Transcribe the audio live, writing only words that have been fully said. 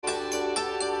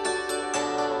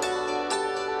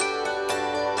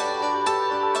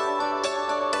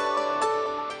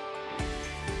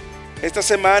Esta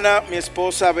semana mi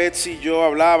esposa Betsy y yo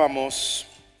hablábamos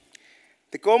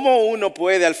de cómo uno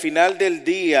puede al final del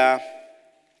día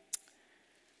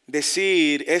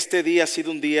decir, este día ha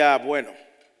sido un día bueno.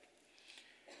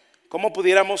 ¿Cómo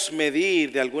pudiéramos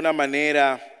medir de alguna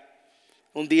manera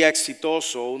un día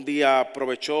exitoso, un día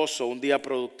provechoso, un día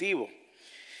productivo?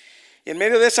 Y en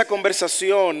medio de esa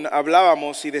conversación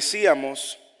hablábamos y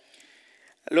decíamos,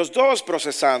 los dos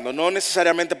procesando, no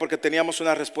necesariamente porque teníamos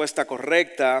una respuesta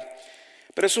correcta,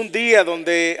 pero es un día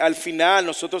donde al final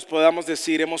nosotros podamos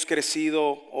decir, hemos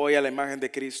crecido hoy a la imagen de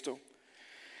Cristo.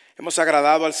 Hemos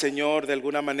agradado al Señor de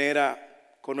alguna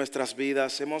manera con nuestras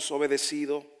vidas, hemos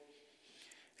obedecido,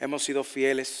 hemos sido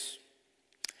fieles.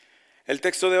 El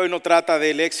texto de hoy no trata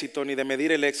del éxito ni de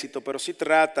medir el éxito, pero sí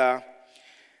trata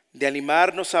de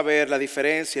animarnos a ver la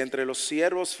diferencia entre los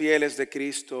siervos fieles de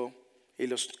Cristo y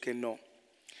los que no.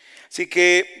 Así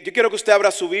que yo quiero que usted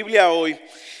abra su Biblia hoy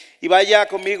y vaya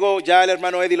conmigo, ya el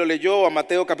hermano Eddie lo leyó, a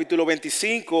Mateo capítulo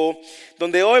 25,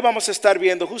 donde hoy vamos a estar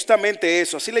viendo justamente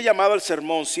eso. Así le he llamado al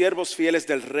sermón, siervos fieles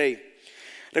del Rey.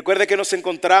 Recuerde que nos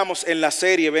encontramos en la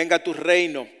serie Venga tu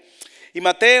reino. Y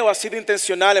Mateo ha sido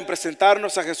intencional en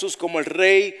presentarnos a Jesús como el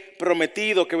Rey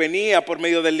prometido que venía por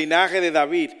medio del linaje de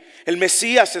David, el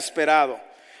Mesías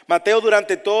esperado. Mateo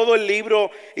durante todo el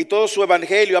libro y todo su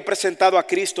evangelio ha presentado a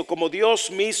Cristo como Dios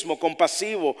mismo,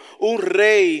 compasivo, un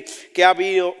rey que ha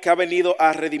venido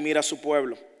a redimir a su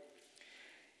pueblo.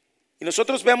 Y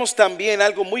nosotros vemos también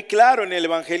algo muy claro en el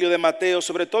evangelio de Mateo,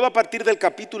 sobre todo a partir del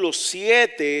capítulo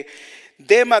 7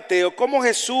 de Mateo, cómo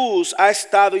Jesús ha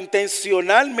estado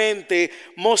intencionalmente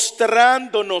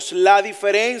mostrándonos la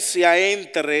diferencia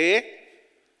entre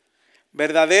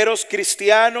verdaderos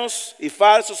cristianos y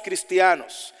falsos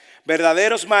cristianos,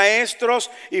 verdaderos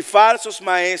maestros y falsos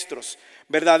maestros,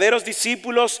 verdaderos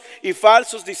discípulos y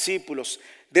falsos discípulos.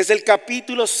 Desde el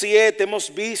capítulo 7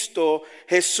 hemos visto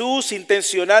Jesús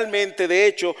intencionalmente, de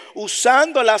hecho,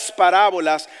 usando las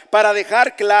parábolas para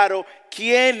dejar claro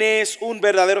quién es un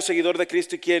verdadero seguidor de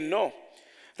Cristo y quién no.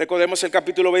 Recordemos el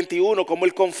capítulo 21, cómo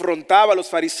él confrontaba a los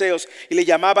fariseos y le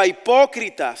llamaba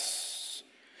hipócritas.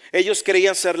 Ellos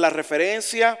creían ser la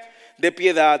referencia de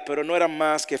piedad, pero no eran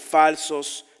más que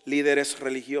falsos líderes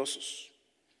religiosos.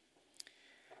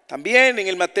 También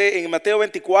en Mateo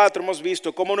 24 hemos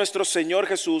visto cómo nuestro Señor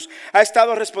Jesús ha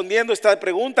estado respondiendo esta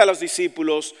pregunta a los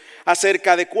discípulos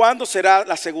acerca de cuándo será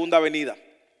la segunda venida.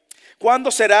 ¿Cuándo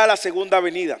será la segunda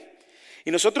venida?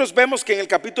 Y nosotros vemos que en el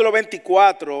capítulo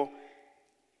 24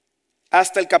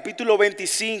 hasta el capítulo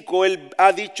 25, Él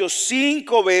ha dicho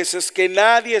 5 veces que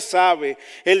nadie sabe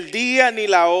el día ni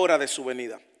la hora de su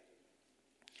venida.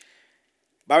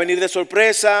 Va a venir de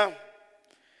sorpresa,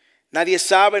 nadie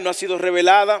sabe, no ha sido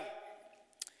revelada.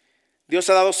 Dios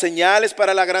ha dado señales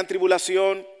para la gran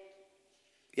tribulación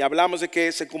y hablamos de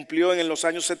que se cumplió en los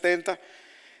años 70.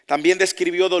 También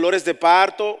describió dolores de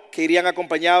parto que irían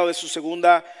acompañados de su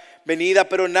segunda venida,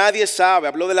 pero nadie sabe.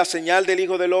 Habló de la señal del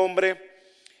Hijo del Hombre.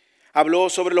 Habló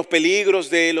sobre los peligros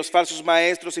de los falsos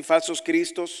maestros y falsos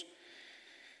cristos.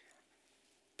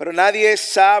 Pero nadie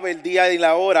sabe el día y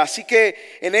la hora. Así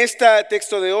que en este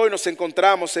texto de hoy nos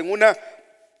encontramos en una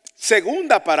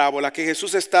segunda parábola que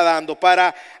Jesús está dando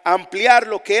para ampliar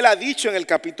lo que Él ha dicho en el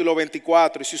capítulo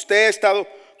 24. Y si usted ha estado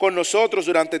con nosotros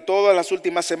durante todas las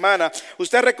últimas semanas,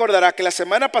 usted recordará que la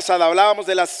semana pasada hablábamos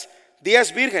de las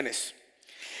 10 vírgenes.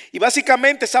 Y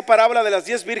básicamente esa parábola de las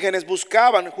 10 vírgenes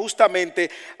buscaban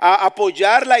justamente a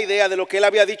apoyar la idea de lo que él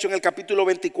había dicho en el capítulo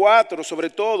 24, sobre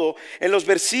todo en los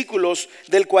versículos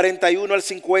del 41 al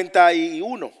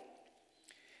 51.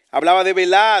 Hablaba de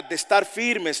velar, de estar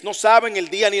firmes, no saben el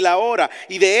día ni la hora.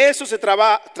 Y de eso se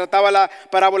trataba la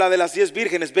parábola de las 10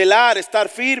 vírgenes, velar, estar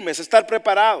firmes, estar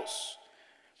preparados.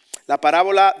 La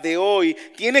parábola de hoy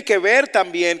tiene que ver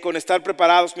también con estar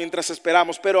preparados mientras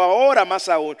esperamos, pero ahora más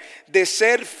aún, de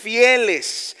ser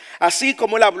fieles. Así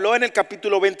como él habló en el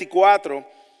capítulo 24,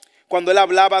 cuando él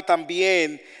hablaba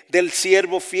también del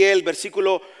siervo fiel,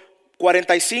 versículo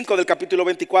 45 del capítulo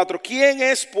 24. ¿Quién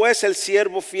es pues el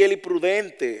siervo fiel y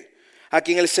prudente, a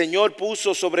quien el Señor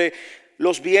puso sobre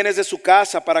los bienes de su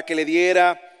casa para que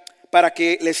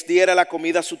les diera la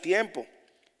comida a su tiempo?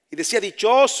 Y decía,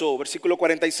 dichoso, versículo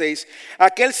 46,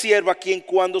 aquel siervo a quien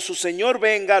cuando su Señor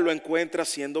venga lo encuentra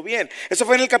haciendo bien. Eso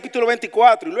fue en el capítulo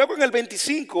 24. Y luego en el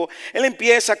 25, él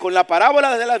empieza con la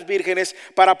parábola de las vírgenes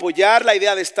para apoyar la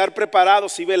idea de estar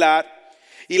preparados y velar.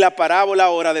 Y la parábola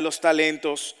ahora de los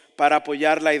talentos para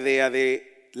apoyar la idea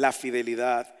de la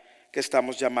fidelidad que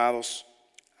estamos llamados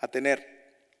a tener.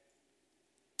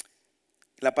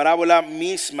 La parábola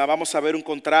misma, vamos a ver un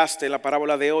contraste en la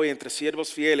parábola de hoy entre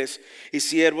siervos fieles y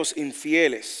siervos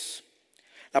infieles.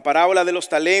 La parábola de los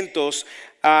talentos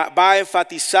va a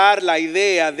enfatizar la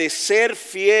idea de ser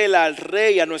fiel al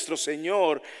Rey, a nuestro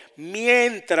Señor,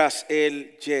 mientras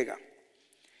Él llega.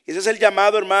 Ese es el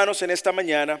llamado, hermanos, en esta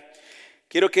mañana.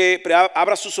 Quiero que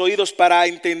abra sus oídos para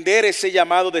entender ese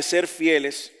llamado de ser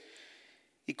fieles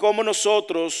y cómo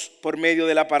nosotros, por medio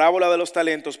de la parábola de los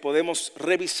talentos, podemos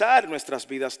revisar nuestras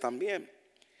vidas también.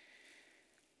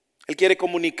 Él quiere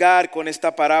comunicar con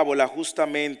esta parábola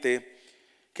justamente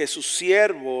que sus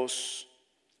siervos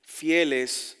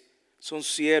fieles son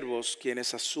siervos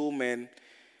quienes asumen,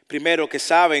 primero, que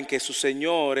saben que su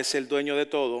Señor es el dueño de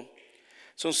todo.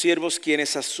 Son siervos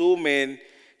quienes asumen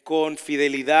con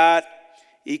fidelidad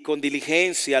y con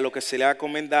diligencia lo que se le ha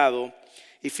encomendado.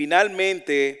 Y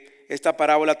finalmente, esta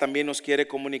parábola también nos quiere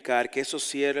comunicar que esos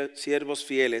siervos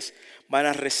fieles van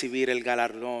a recibir el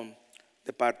galardón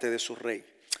de parte de su Rey.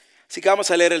 Así que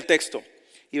vamos a leer el texto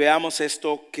y veamos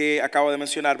esto que acabo de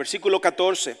mencionar. Versículo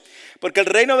 14. Porque el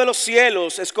reino de los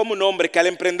cielos es como un hombre que al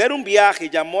emprender un viaje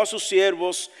llamó a sus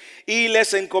siervos y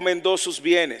les encomendó sus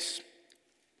bienes.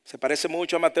 Se parece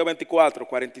mucho a Mateo 24,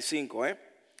 45.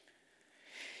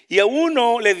 Y a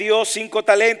uno le dio 5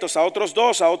 talentos, a otros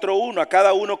 2, a otro 1, a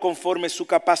cada uno conforme su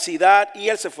capacidad, y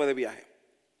él se fue de viaje.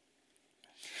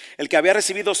 El que había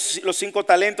recibido los 5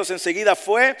 talentos enseguida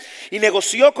fue y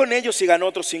negoció con ellos y ganó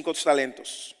otros 5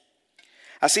 talentos.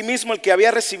 Asimismo, el que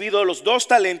había recibido los 2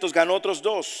 talentos ganó otros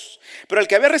 2. Pero el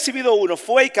que había recibido 1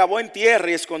 fue y cavó en tierra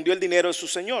y escondió el dinero de su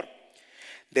señor.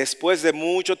 Después de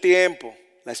mucho tiempo,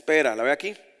 la espera, ¿la ve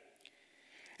aquí?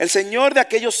 El señor de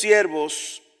aquellos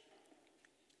siervos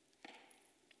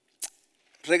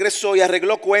regresó y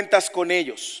arregló cuentas con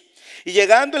ellos. Y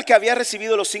llegando el que había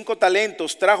recibido los 5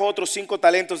 talentos, trajo otros 5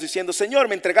 talentos diciendo: Señor,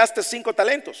 me entregaste 5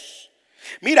 talentos.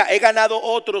 Mira, he ganado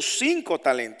otros 5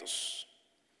 talentos.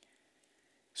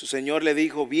 Su señor le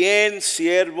dijo: bien,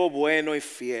 siervo bueno y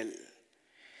fiel.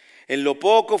 En lo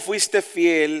poco fuiste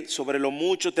fiel, sobre lo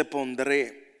mucho te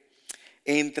pondré.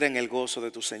 Entra en el gozo de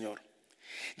tu señor.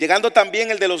 Llegando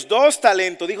también el de los 2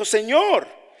 talentos, dijo: Señor,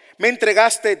 me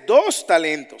entregaste 2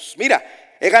 talentos.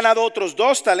 Mira, he ganado otros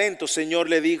 2 talentos.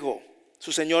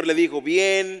 Su señor le dijo: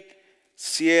 bien,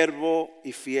 siervo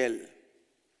y fiel.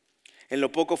 En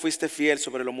lo poco fuiste fiel,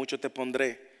 sobre lo mucho te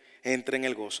pondré. Entra en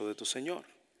el gozo de tu señor.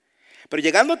 Pero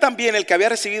llegando también el que había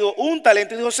recibido 1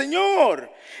 talento, dijo: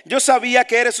 Señor, yo sabía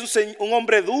que eres un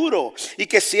hombre duro y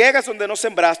que ciegas donde no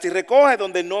sembraste y recoges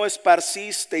donde no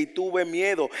esparciste, y tuve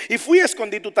miedo. Y fui y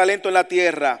escondí tu talento en la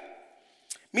tierra.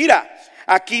 Mira,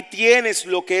 aquí tienes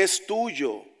lo que es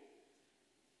tuyo.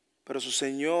 Pero su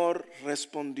señor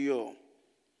respondió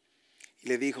y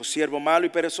le dijo: siervo malo y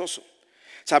perezoso,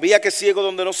 sabía que ciego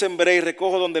donde no sembré y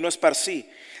recojo donde no esparcí.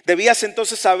 Debías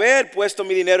entonces haber puesto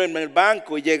mi dinero en el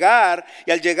banco y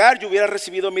al llegar yo hubiera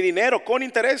recibido mi dinero con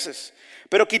intereses.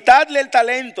 Pero quitadle el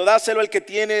talento, dáselo al que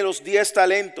tiene los 10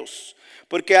 talentos.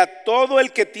 Porque a todo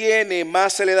el que tiene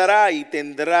más se le dará y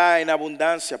tendrá en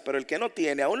abundancia. Pero el que no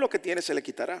tiene, aún lo que tiene se le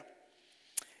quitará.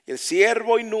 Y el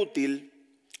siervo inútil,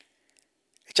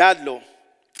 echadlo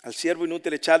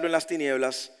en las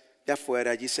tinieblas de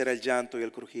afuera. Allí será el llanto y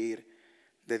el crujir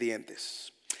de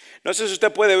dientes. No sé si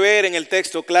usted puede ver en el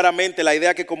texto claramente la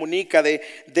idea que comunica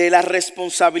de la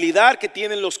responsabilidad que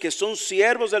tienen los que son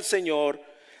siervos del Señor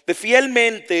de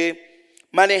fielmente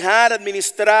manejar,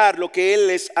 administrar lo que Él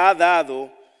les ha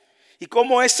dado, y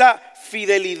cómo esa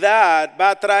fidelidad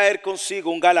va a traer consigo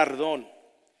un galardón.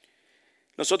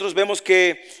 Nosotros vemos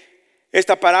que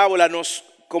esta parábola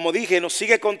como dije, nos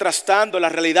sigue contrastando la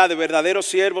realidad de verdaderos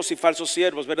siervos y falsos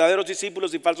siervos, verdaderos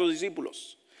discípulos y falsos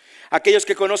discípulos. Aquellos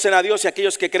que conocen a Dios y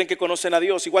aquellos que creen que conocen a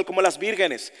Dios, igual como las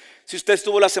vírgenes. Si usted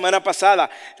estuvo la semana pasada,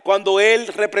 cuando Él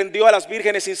reprendió a las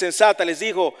vírgenes insensatas, les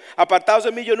dijo: apartaos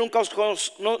de mí, yo nunca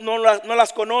no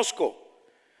las conozco.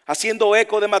 Haciendo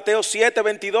eco de Mateo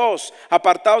 7:22,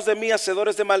 apartaos de mí,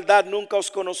 hacedores de maldad, nunca os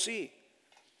conocí.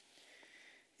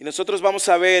 Y nosotros vamos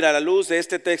a ver a la luz de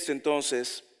este texto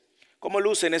entonces cómo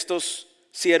lucen estos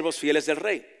siervos fieles del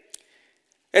Rey.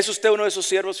 ¿Es usted uno de esos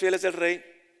siervos fieles del Rey?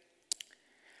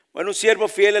 Bueno, un siervo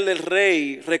fiel del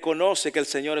Rey reconoce que el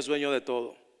Señor es dueño de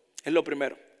todo. Es lo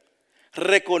primero.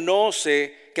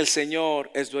 Reconoce que el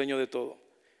Señor es dueño de todo.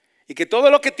 Y que todo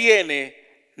lo que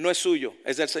tiene no es suyo,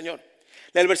 es del Señor.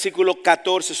 Lea el versículo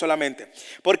 14 solamente.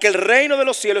 Porque el reino de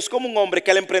los cielos es como un hombre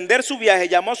que al emprender su viaje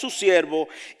llamó a su siervo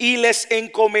y les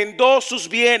encomendó sus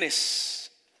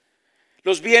bienes.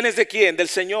 ¿Los bienes de quién? Del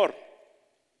Señor.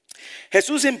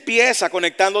 Jesús empieza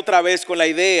conectando otra vez con la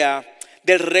idea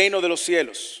del reino de los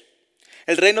cielos.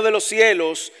 El reino de los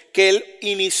cielos que Él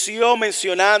inició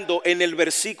mencionando en el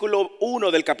versículo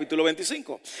 1 del capítulo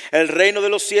 25. El reino de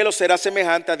los cielos será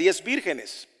semejante a 10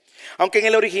 vírgenes, Aunque en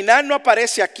el original no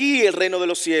aparece aquí el reino de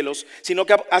los cielos, sino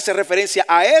que hace referencia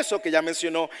a eso que ya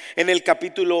mencionó en el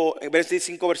capítulo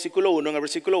 25, versículo 1, en el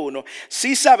versículo 1,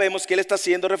 sí sabemos que él está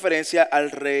haciendo referencia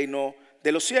al reino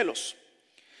de los cielos.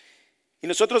 Y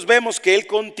nosotros vemos que él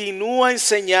continúa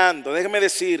enseñando. Déjeme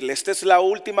decirle, esta es la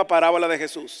última parábola de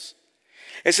Jesús.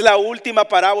 Es la última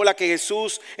parábola que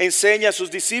Jesús enseña a sus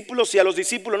discípulos y a los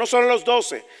discípulos, no solo a los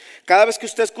 12. Cada vez que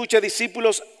usted escucha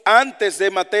discípulos antes de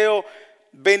Mateo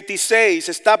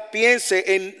 26, piense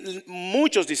en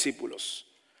muchos discípulos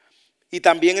y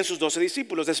también en sus 12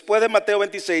 discípulos. Después de Mateo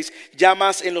 26, ya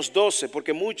más en los 12,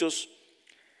 porque muchos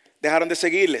dejaron de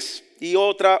seguirles. Y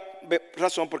otra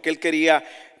razón, porque él quería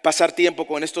pasar tiempo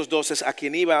con estos 12 a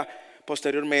quien iba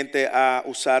posteriormente a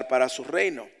usar para su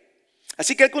reino.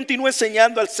 Así que él continúa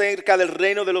enseñando acerca del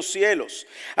reino de los cielos.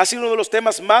 Ha sido uno de los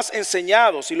temas más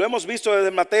enseñados y lo hemos visto desde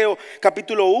Mateo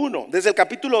capítulo 1, desde el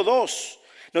capítulo 2.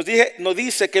 Nos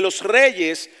dice que los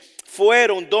reyes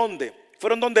fueron ¿dónde?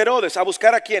 Fueron donde Herodes a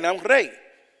buscar a quién, a un rey.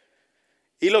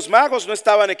 Y los magos no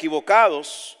estaban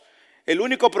equivocados. El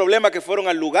único problema que fueron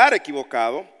al lugar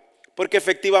equivocado, porque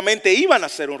efectivamente iban a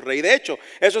ser un rey. De hecho,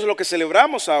 eso es lo que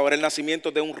celebramos ahora, el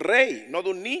nacimiento de un rey, no de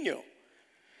un niño.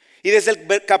 Y desde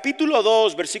el capítulo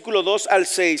 2, versículo 2 al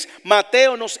 6,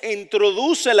 Mateo nos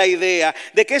introduce la idea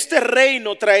de que este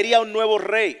reino traería un nuevo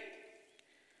rey.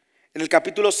 En el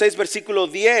capítulo 6, versículo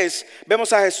 10,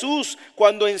 vemos a Jesús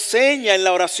cuando enseña en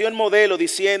la oración modelo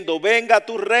diciendo: venga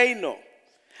tu reino,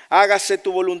 hágase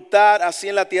tu voluntad así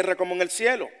en la tierra como en el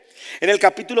cielo. En el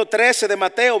capítulo 13 de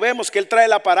Mateo vemos que él trae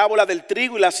la parábola del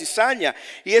trigo y la cizaña,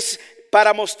 y es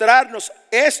para mostrarnos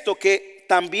esto que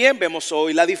también vemos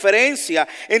hoy, la diferencia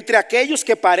entre aquellos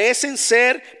que parecen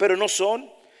ser pero no son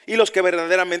y los que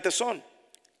verdaderamente son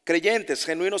creyentes,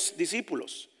 genuinos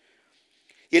discípulos.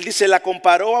 Y él dice, la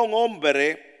comparó a un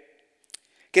hombre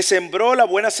que sembró la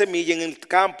buena semilla en el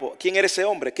campo. ¿Quién era ese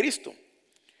hombre? Cristo.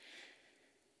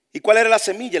 ¿Y cuál era la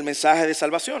semilla? El mensaje de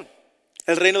salvación.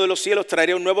 El reino de los cielos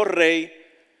traería un nuevo rey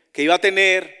que iba a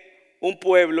tener un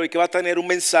pueblo y que va a tener un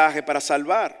mensaje para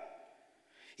salvar.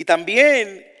 Y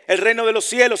también el reino de los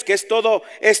cielos, que es toda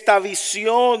esta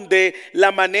visión de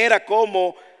la manera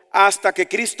como hasta que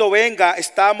Cristo venga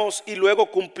estamos y luego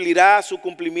cumplirá su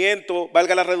cumplimiento,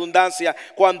 valga la redundancia,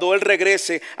 cuando Él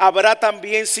regrese. Habrá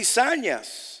también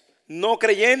cizañas, no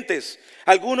creyentes,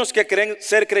 algunos que creen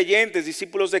ser creyentes,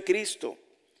 discípulos de Cristo.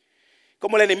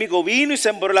 Como el enemigo vino y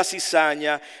sembró la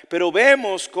cizaña, pero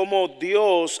vemos como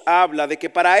Dios habla de que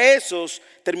para esos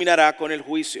terminará con el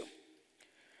juicio.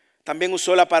 También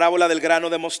usó la parábola del grano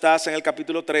de mostaza en el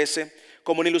capítulo 13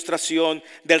 como una ilustración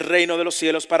del reino de los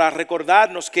cielos para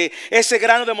recordarnos que ese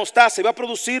grano de mostaza iba a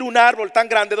producir un árbol tan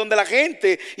grande donde la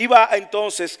gente iba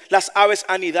entonces, las aves,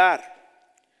 a anidar.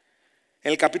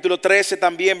 En el capítulo 13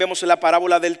 también vemos la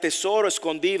parábola del tesoro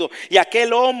escondido y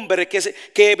aquel hombre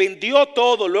que vendió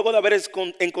todo luego de haber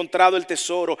encontrado el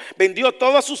tesoro, vendió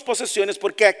todas sus posesiones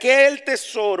porque aquel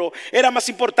tesoro era más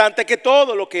importante que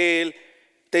todo lo que él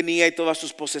tenía y todas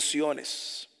sus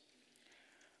posesiones.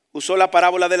 Usó la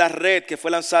parábola de la red que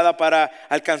fue lanzada para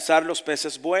alcanzar los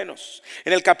peces buenos.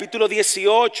 En el capítulo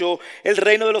 18, el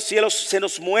reino de los cielos se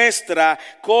nos muestra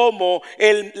como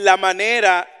la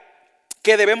manera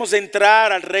que debemos de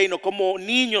entrar al reino como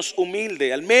niños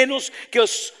humildes. Al menos que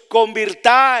os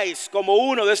convirtáis como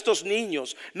uno de estos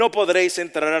niños, no podréis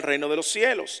entrar al reino de los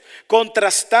cielos.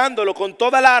 Contrastándolo con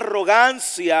toda la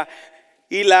arrogancia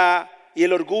y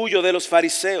el orgullo de los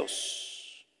fariseos.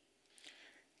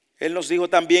 Él nos dijo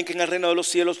también que en el reino de los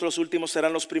cielos los últimos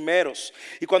serán los primeros.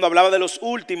 Y cuando hablaba de los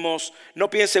últimos, no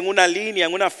piense en una línea,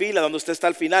 en una fila donde usted está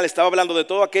al final. Estaba hablando de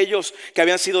todos aquellos que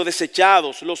habían sido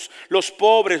desechados, los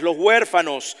pobres, los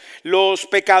huérfanos, los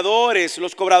pecadores,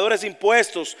 los cobradores de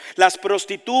impuestos, las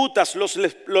prostitutas, los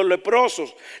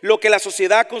leprosos, lo que la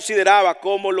sociedad consideraba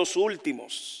como los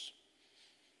últimos.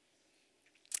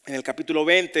 En el capítulo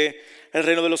 20, el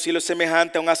reino de los cielos es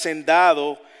semejante a un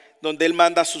hacendado donde él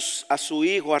manda a su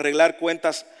hijo a arreglar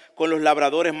cuentas con los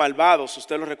labradores malvados.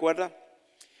 ¿Usted lo recuerda?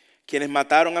 Quienes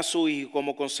mataron a su hijo,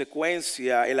 como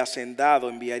consecuencia el hacendado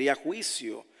enviaría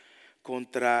juicio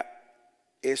contra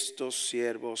estos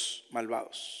siervos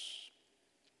malvados.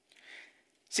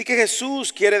 Así que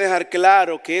Jesús quiere dejar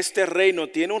claro que este reino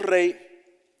tiene un rey,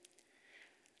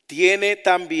 tiene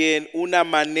también una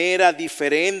manera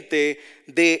diferente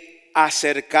de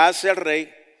acercarse al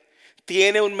rey.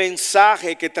 Tiene un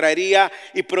mensaje que traería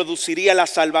y produciría la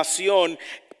salvación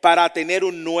para tener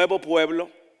un nuevo pueblo,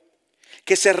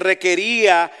 que se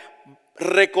requería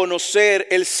reconocer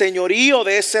el señorío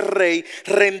de ese rey,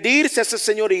 rendirse a ese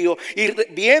señorío y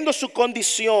viendo su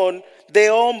condición de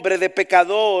hombre, de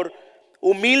pecador,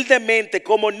 humildemente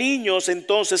como niños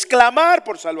entonces clamar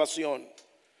por salvación.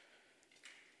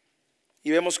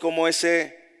 Y vemos como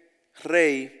ese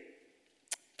rey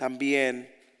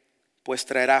también pues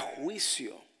traerá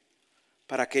juicio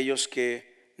para aquellos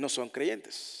que no son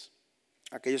creyentes,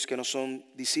 aquellos que no son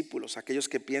discípulos, aquellos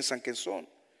que piensan que son.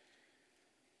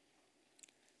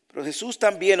 Pero Jesús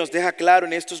también nos deja claro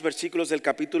en estos versículos del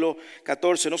capítulo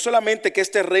 14, no solamente que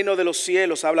este reino de los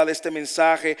cielos habla de este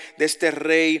mensaje, de este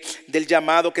rey, del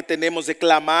llamado que tenemos de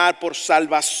clamar por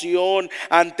salvación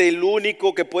ante el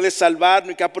único que puede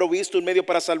salvarnos y que ha provisto un medio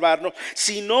para salvarnos,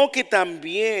 sino que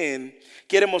también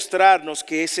quiere mostrarnos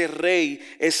que ese rey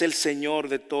es el Señor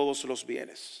de todos los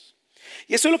bienes.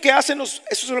 Y eso es lo que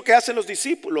hacen los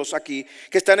discípulos aquí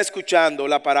que están escuchando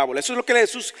la parábola. Eso es lo que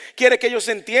Jesús quiere que ellos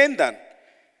entiendan.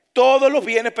 Todos los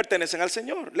bienes pertenecen al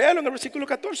Señor. Léalo en el versículo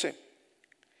 14.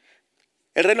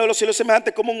 El reino de los cielos es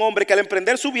semejante como un hombre que al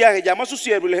emprender su viaje llamó a su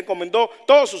siervo y les encomendó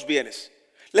todos sus bienes.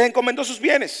 Les encomendó sus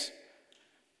bienes.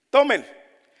 Tomen.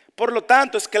 Por lo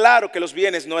tanto, es claro que los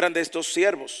bienes no eran de estos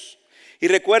siervos. Y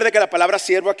recuerde que la palabra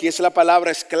siervo aquí es la palabra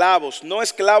esclavos. No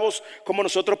esclavos como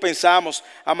nosotros pensamos,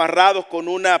 amarrados con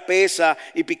una pesa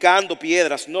y picando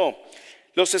piedras. No.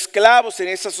 Los esclavos en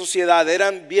esa sociedad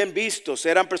eran bien vistos,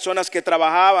 eran personas que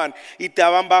trabajaban y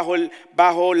estaban bajo si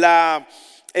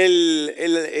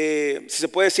se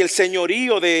puede decir, el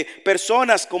señorío de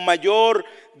personas con mayor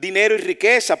dinero y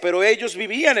riqueza, pero ellos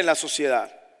vivían en la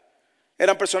sociedad.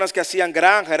 Eran personas que hacían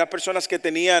granja, eran personas que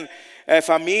tenían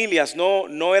familias,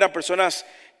 no eran personas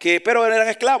pero eran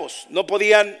esclavos, no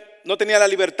tenían la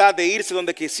libertad de irse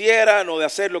donde quisieran o de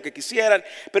hacer lo que quisieran,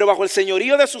 pero bajo el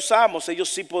señorío de sus amos ellos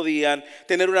sí podían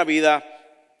tener una vida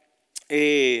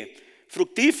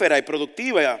fructífera y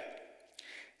productiva.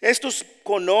 Estos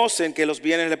conocen que los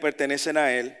bienes le pertenecen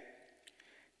a él.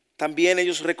 También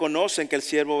ellos reconocen que el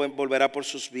siervo volverá por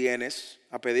sus bienes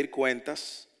a pedir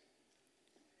cuentas.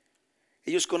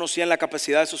 Ellos conocían la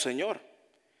capacidad de su señor,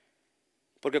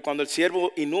 porque cuando el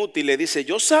siervo inútil le dice: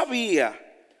 yo sabía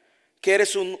que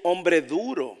eres un hombre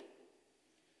duro,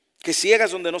 que ciegas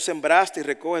donde no sembraste y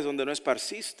recoges donde no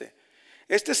esparciste.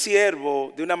 Este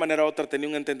siervo, de una manera u otra, tenía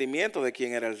un entendimiento de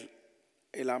quién era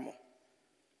el amo.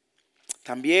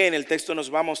 También el texto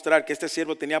nos va a mostrar que este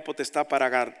siervo tenía potestad para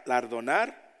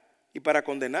galardonar y para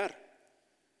condenar.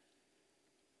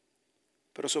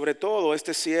 Pero sobre todo,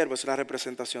 este siervo es la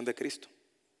representación de Cristo,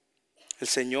 el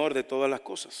Señor de todas las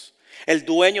cosas, el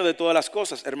dueño de todas las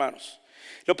cosas, hermanos.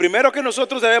 Lo primero que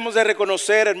nosotros debemos de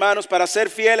reconocer, hermanos, para ser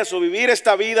fieles o vivir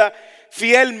esta vida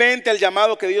fielmente al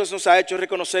llamado que Dios nos ha hecho, es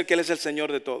reconocer que Él es el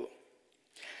Señor de todo.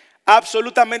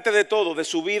 Absolutamente de todo, de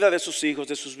su vida, de sus hijos,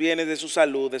 de sus bienes, de su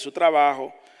salud, de su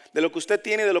trabajo, de lo que usted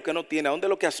tiene y de lo que no tiene, aún de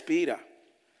lo que aspira,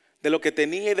 de lo que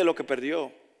tenía y de lo que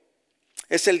perdió.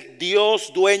 Es el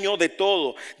Dios dueño de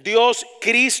todo. Dios,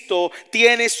 Cristo,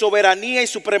 tiene soberanía y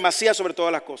supremacía sobre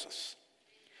todas las cosas.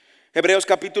 Hebreos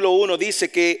capítulo 1 dice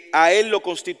que a Él lo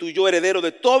constituyó heredero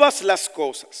de todas las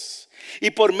cosas.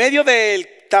 Y por medio de Él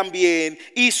también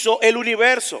hizo el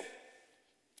universo.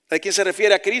 ¿A quién se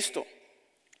refiere? A Cristo.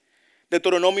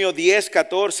 Deuteronomio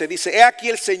 10:14 dice: he aquí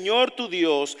el Señor tu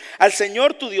Dios, al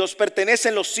Señor tu Dios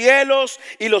pertenecen los cielos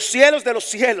y los cielos de los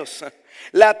cielos,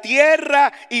 la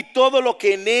tierra y todo lo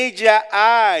que en ella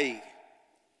hay.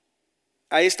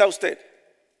 Ahí está usted,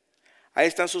 ahí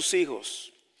están sus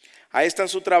hijos, ahí está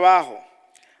su trabajo,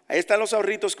 ahí están los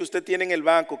ahorritos que usted tiene en el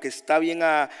banco, que está bien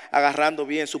agarrando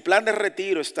bien, su plan de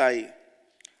retiro está ahí,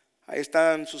 ahí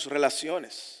están sus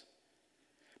relaciones.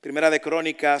 Primera de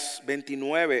Crónicas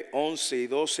 29, 11 y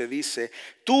 12 dice: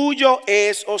 tuyo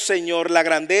es, oh Señor, la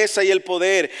grandeza y el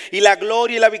poder, y la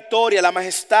gloria y la victoria, la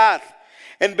majestad.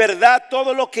 En verdad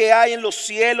todo lo que hay en los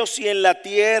cielos y en la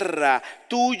tierra,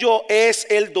 tuyo es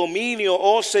el dominio,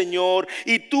 oh Señor,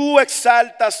 y tú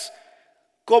exaltas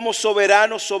como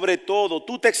soberano sobre todo.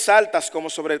 Tú te exaltas como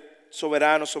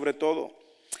soberano sobre todo.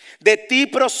 De ti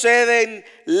proceden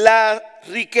la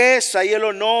riqueza y el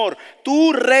honor.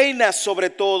 Tú reinas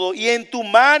sobre todo, y en tu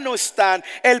mano están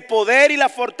el poder y la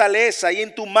fortaleza, y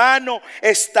en tu mano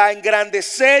está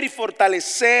engrandecer y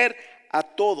fortalecer a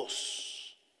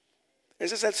todos.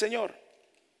 Ese es el Señor.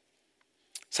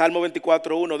 Salmo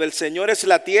 24:1: del Señor es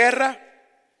la tierra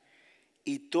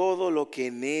y todo lo que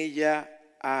en ella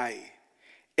hay,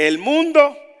 el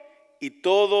mundo y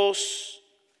todos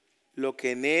lo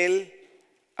que en él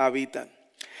habitan.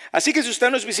 Así que si usted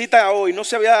nos visita hoy, no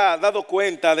se había dado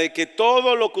cuenta de que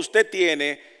todo lo que usted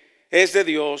tiene es de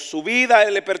Dios, su vida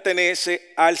le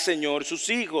pertenece al Señor, sus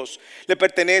hijos le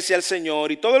pertenece al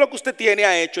Señor, y todo lo que usted tiene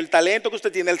ha hecho, el talento que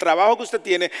usted tiene, el trabajo que usted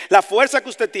tiene, la fuerza que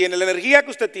usted tiene, la energía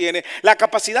que usted tiene, la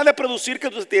capacidad de producir que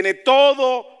usted tiene,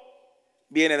 todo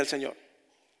viene del Señor.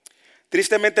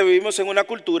 Tristemente vivimos en una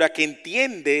cultura que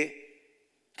entiende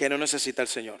que no necesita al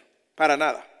Señor, para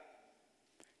nada.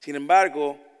 Sin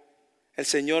embargo, el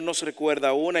Señor nos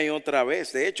recuerda una y otra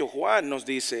vez. De hecho, Juan nos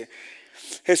dice,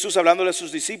 Jesús hablándole a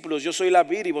sus discípulos, yo soy la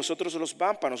vid y vosotros los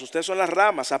pámpanos, ustedes son las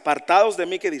ramas, apartados de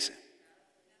mí, ¿qué dice?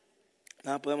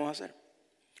 Nada podemos hacer.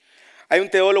 Hay un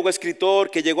teólogo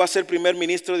escritor que llegó a ser primer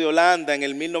ministro de Holanda en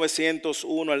el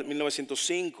 1901 al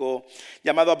 1905,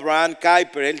 llamado Abraham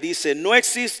Kuyper. Él dice, no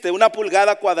existe una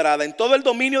pulgada cuadrada en todo el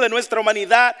dominio de nuestra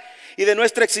humanidad y de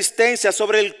nuestra existencia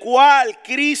sobre el cual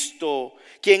Cristo,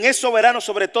 quien es soberano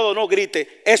sobre todo, no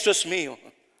grite, eso es mío.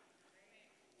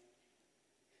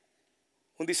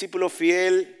 Un discípulo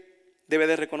fiel debe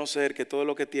de reconocer que todo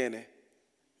lo que tiene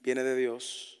viene de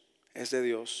Dios, es de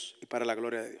Dios y para la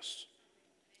gloria de Dios.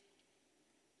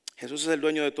 Jesús es el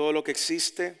dueño de todo lo que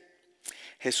existe.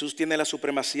 Jesús tiene la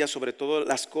supremacía sobre todas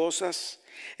las cosas.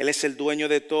 Él es el dueño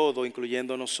de todo,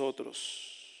 incluyendo nosotros.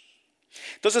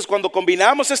 Entonces, cuando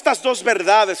combinamos estas dos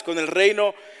verdades con el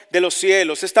reino de los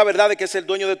cielos, esta verdad de que es el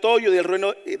dueño de todo y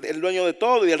el dueño de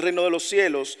todo y el reino de los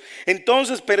cielos,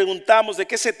 entonces preguntamos, ¿de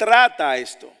qué se trata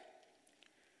esto?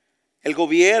 El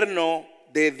gobierno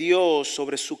de Dios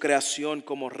sobre su creación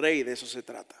como rey, de eso se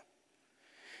trata.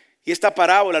 Y esta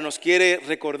parábola nos quiere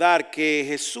recordar que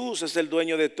Jesús es el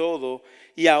dueño de todo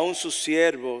y aún sus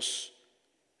siervos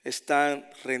están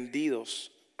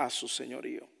rendidos a su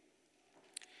señorío.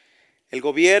 El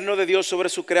gobierno de Dios sobre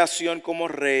su creación como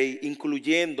rey,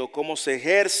 incluyendo cómo se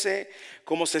ejerce,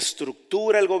 cómo se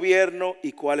estructura el gobierno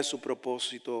y cuál es su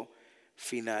propósito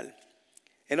final.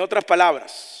 En otras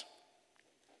palabras,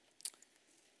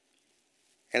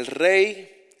 el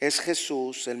rey es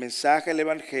Jesús, el mensaje del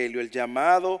evangelio, el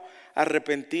llamado a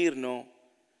arrepentirnos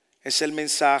es el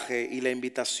mensaje y la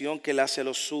invitación que él hace a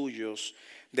los suyos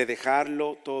de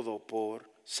dejarlo todo por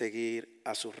seguir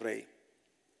a su rey.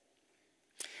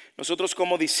 Nosotros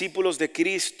como discípulos de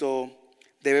Cristo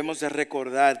debemos de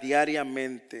recordar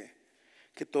diariamente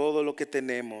que todo lo que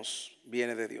tenemos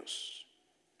viene de Dios.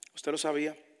 ¿Usted lo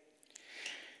sabía?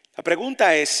 La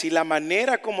pregunta es si la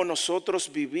manera como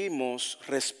nosotros vivimos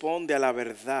responde a la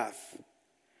verdad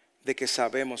de que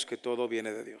sabemos que todo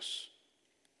viene de Dios.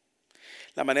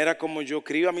 La manera como yo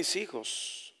crío a mis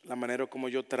hijos, la manera como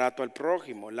yo trato al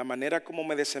prójimo, la manera como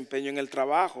me desempeño en el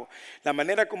trabajo, la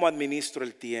manera como administro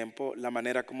el tiempo, la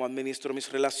manera como administro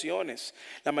mis relaciones,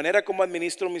 la manera como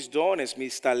administro mis dones,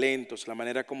 mis talentos, la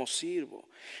manera como sirvo.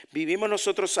 Vivimos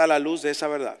nosotros a la luz de esa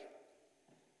verdad.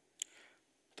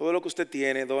 Todo lo que usted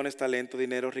tiene, dones, talento,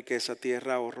 dinero, riqueza,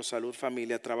 tierra, ahorro, salud,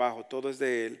 familia, trabajo, todo es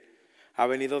de Él, ha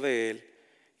venido de Él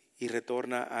y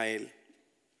retorna a Él,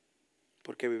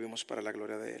 porque vivimos para la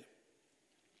gloria de Él.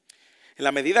 En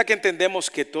la medida que entendemos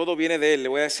que todo viene de Él, le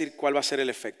voy a decir cuál va a ser el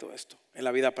efecto de esto en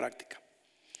la vida práctica.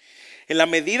 En la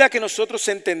medida que nosotros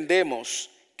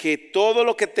entendemos que todo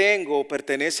lo que tengo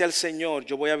pertenece al Señor,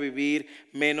 yo voy a vivir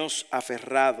menos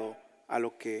aferrado a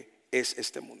lo que es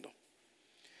este mundo.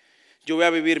 Yo voy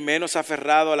a vivir menos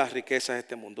aferrado a las riquezas de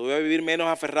este mundo. Voy a vivir menos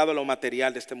aferrado a lo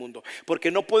material de este mundo. Porque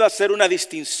no puedo hacer una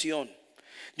distinción.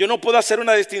 Yo no puedo hacer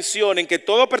una distinción en que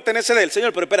todo pertenece del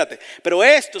Señor. Pero espérate, pero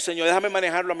esto, Señor, déjame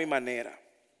manejarlo a mi manera.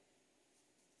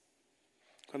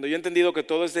 Cuando yo he entendido que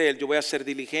todo es de Él, yo voy a ser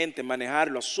diligente en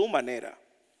manejarlo a su manera.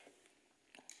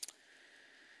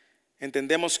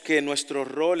 Entendemos que nuestro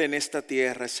rol en esta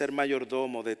tierra es ser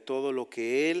mayordomo de todo lo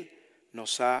que Él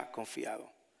nos ha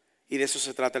confiado. Y de eso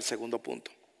se trata el segundo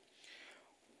punto.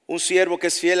 Un siervo que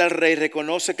es fiel al rey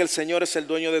reconoce que el Señor es el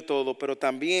dueño de todo, pero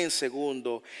también,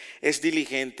 segundo, es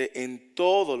diligente en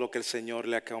todo lo que el Señor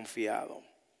le ha confiado.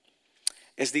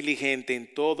 Es diligente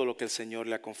en todo lo que el Señor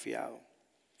le ha confiado.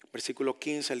 Versículo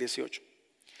 15 al 18.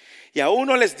 Y a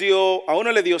uno le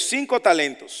dio 5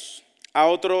 talentos, a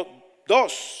otro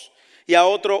 2, y a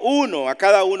otro 1, a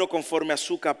cada uno conforme a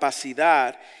su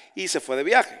capacidad, y se fue de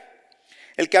viaje.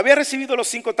 El que había recibido los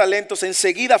 5 talentos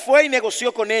enseguida fue y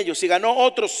negoció con ellos y ganó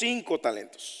otros 5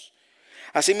 talentos.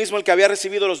 Asimismo, el que había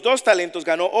recibido los 2 talentos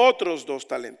ganó otros 2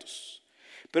 talentos.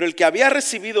 Pero el que había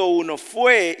recibido 1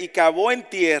 fue y cavó en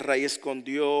tierra y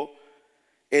escondió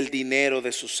el dinero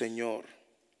de su señor.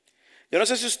 Yo no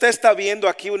sé si usted está viendo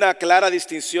aquí una clara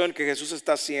distinción que Jesús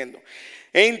está haciendo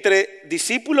entre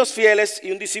discípulos fieles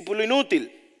y un discípulo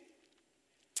inútil.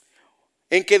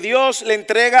 En que Dios le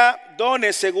entrega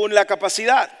dones según la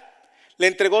capacidad. Le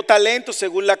entregó talentos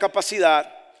según la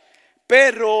capacidad.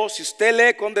 Pero si usted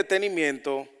lee con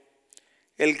detenimiento,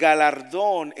 el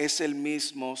galardón es el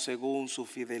mismo según su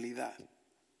fidelidad.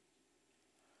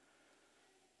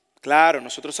 Claro,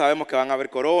 nosotros sabemos que van a haber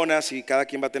coronas y cada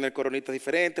quien va a tener coronitas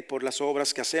diferentes por las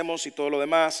obras que hacemos y todo lo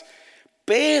demás.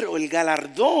 pero el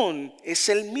galardón es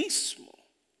el mismo.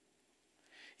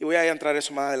 Y voy a entrar a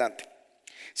eso más adelante.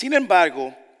 Sin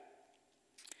embargo,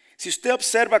 si usted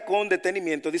observa con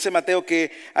detenimiento, dice Mateo que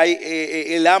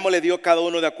el amo le dio a cada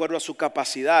uno de acuerdo a su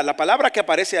capacidad. La palabra que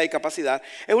aparece ahí, capacidad,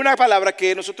 es una palabra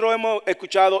que nosotros hemos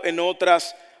escuchado en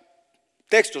otros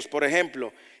textos. Por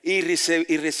ejemplo, y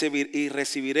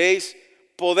recibiréis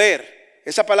poder.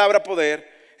 Esa palabra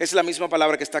poder es la misma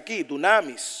palabra que está aquí,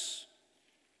 dunamis.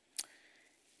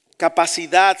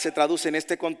 Capacidad se traduce en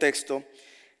este contexto,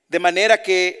 de manera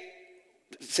que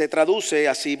se traduce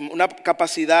así, una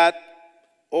capacidad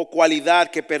o cualidad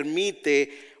que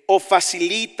permite o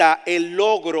facilita el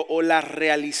logro o la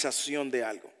realización de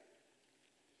algo.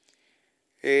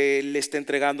 Él está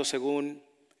entregando según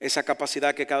esa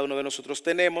capacidad que cada uno de nosotros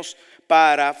tenemos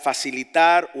para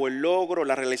facilitar o el logro,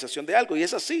 la realización de algo. Y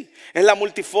es así, es la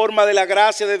multiforma de la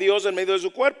gracia de Dios en medio de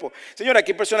su cuerpo. Señora,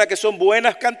 aquí hay personas que son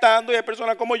buenas cantando y hay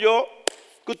personas como yo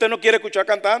que usted no quiere escuchar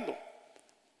cantando.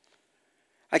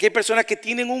 Aquí hay personas que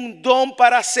tienen un don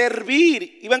para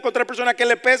servir y va a encontrar personas que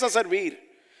le pesa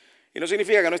servir. Y no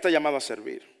significa que no está llamado a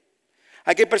servir.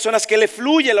 Aquí hay personas que le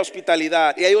fluye la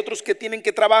hospitalidad y hay otros que tienen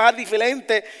que trabajar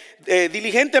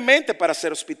diligentemente para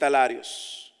ser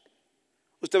hospitalarios.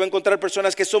 Usted va a encontrar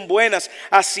personas que son buenas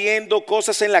haciendo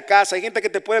cosas en la casa. Hay gente que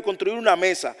te puede construir una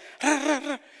mesa.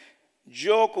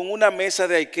 Yo con una mesa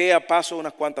de IKEA paso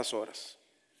unas cuantas horas.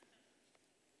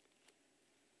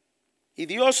 Y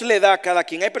Dios le da a cada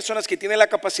quien. Hay personas que tienen la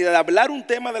capacidad de hablar un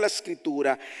tema de la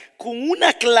escritura con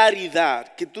una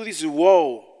claridad que tú dices,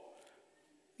 wow.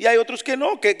 Y hay otros que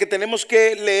no, que tenemos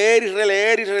que leer y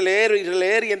releer y releer y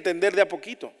releer y entender de a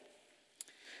poquito.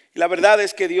 Y la verdad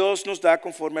es que Dios nos da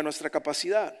conforme a nuestra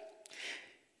capacidad.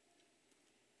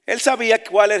 Él sabía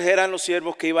cuáles eran los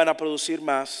siervos que iban a producir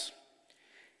más.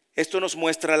 Esto nos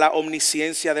muestra la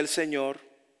omnisciencia del Señor,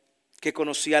 que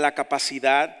conocía la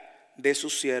capacidad de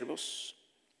sus siervos.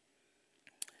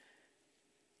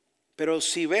 Pero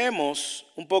si vemos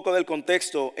un poco del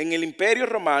contexto, en el Imperio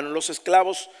Romano los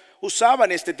esclavos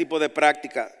usaban este tipo de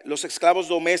práctica. Los esclavos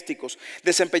domésticos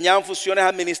desempeñaban funciones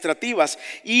administrativas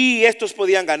y estos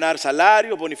podían ganar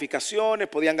salarios, bonificaciones,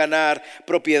 podían ganar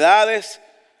propiedades.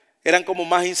 Eran como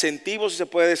más incentivos, si se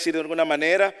puede decir de alguna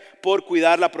manera, por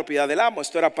cuidar la propiedad del amo.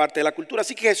 Esto era parte de la cultura.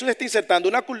 Así que Jesús está insertando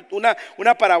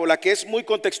una parábola que es muy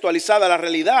contextualizada a la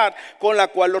realidad con la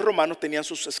cual los romanos tenían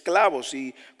sus esclavos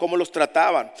y cómo los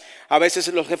trataban. A veces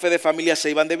los jefes de familia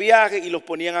se iban de viaje y los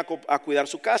ponían a cuidar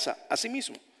su casa, así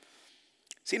mismo.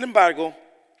 Sin embargo,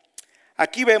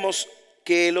 aquí vemos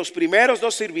que los primeros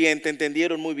dos sirvientes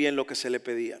entendieron muy bien lo que se le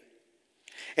pedía.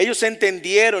 Ellos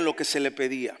entendieron lo que se le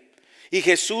pedía. Y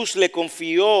Jesús le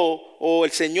confió, o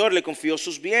el Señor le confió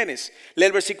sus bienes. Lee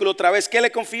el versículo otra vez. ¿Qué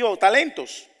le confió?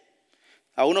 Talentos.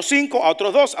 A unos 5, a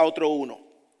otros 2, a otro 1.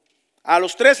 A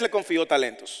los 3 le confió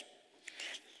talentos.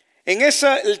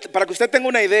 Para que usted tenga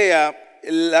una idea,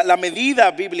 la medida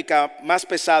bíblica más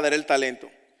pesada era el talento.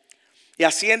 Y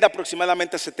asciende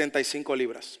aproximadamente a 75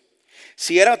 libras.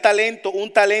 Si era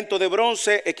un talento de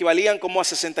bronce, equivalían como a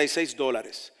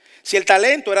 $66. Si el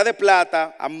talento era de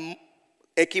plata,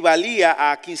 equivalía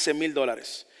a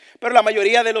 $15,000. Pero la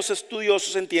mayoría de los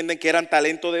estudiosos entienden que eran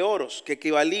talento de oro, que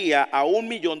equivalía a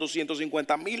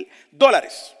 $1,250,000.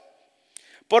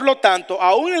 Por lo tanto,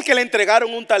 aún el que le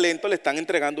entregaron un talento le están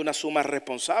entregando una suma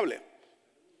responsable.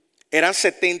 Eran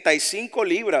 75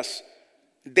 libras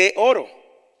de oro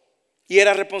y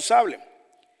era responsable.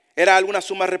 Era alguna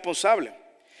suma responsable.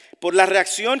 Por la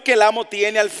reacción que el amo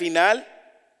tiene al final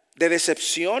de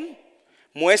decepción,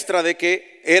 muestra de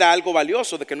que era algo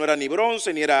valioso, de que no era ni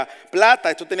bronce ni era plata,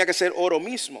 esto tenía que ser oro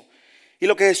mismo. Y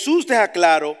lo que Jesús deja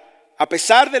claro, a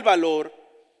pesar del valor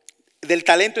del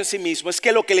talento en sí mismo, es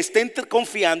que lo que le estén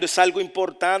confiando es algo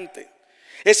importante.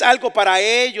 Es algo para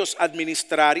ellos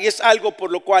administrar y es algo por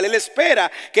lo cual Él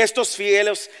espera que estos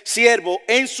fieles siervos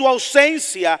en su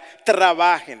ausencia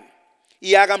trabajen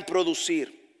y hagan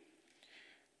producir.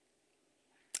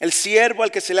 El siervo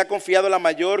al que se le ha confiado la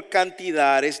mayor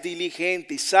cantidad es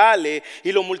diligente y sale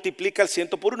y lo multiplica al 100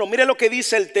 por 1. Mire lo que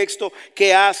dice el texto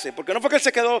que hace, porque no fue que él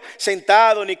se quedó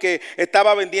sentado ni que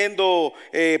estaba vendiendo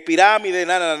pirámides,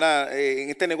 nada,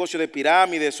 en este negocio de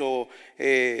pirámides o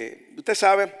usted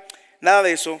sabe, nada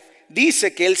de eso.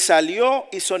 Dice que él salió,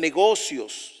 hizo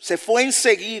negocios, se fue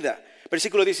enseguida.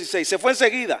 Versículo 16, se fue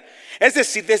enseguida. Es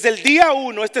decir, desde el día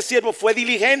 1 este siervo fue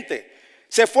diligente.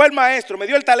 Se fue el maestro, me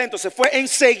dio el talento, se fue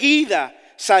enseguida,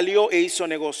 salió e hizo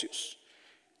negocios.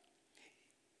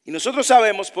 Y nosotros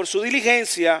sabemos por su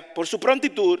diligencia, por su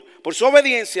prontitud, por su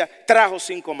obediencia, trajo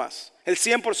 5 más, el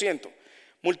 100%.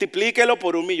 Multiplíquelo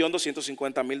por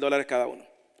 $1,250,000 cada uno,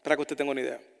 para que usted tenga una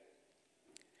idea.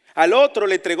 Al otro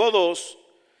le entregó 2.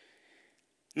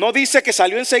 No dice que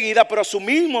salió enseguida, pero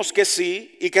asumimos que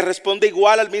sí y que responde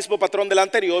igual al mismo patrón del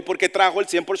anterior porque trajo el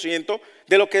 100%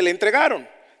 de lo que le entregaron,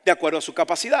 de acuerdo a su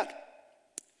capacidad.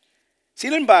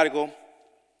 Sin embargo,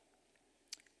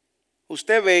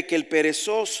 usted ve que el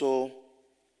perezoso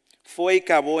fue y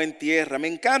cavó en tierra. Me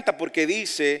encanta porque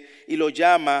dice y lo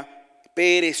llama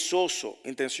perezoso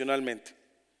intencionalmente.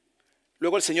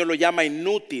 Luego el Señor lo llama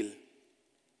inútil.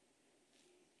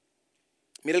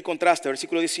 Mira el contraste,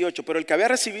 versículo 18. Pero el que había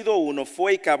recibido 1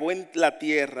 fue y cavó en la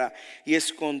tierra y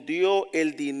escondió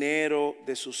el dinero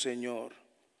de su señor.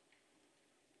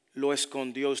 Lo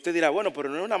escondió. Usted dirá, bueno, pero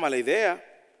no es una mala idea.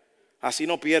 Así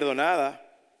no pierdo nada.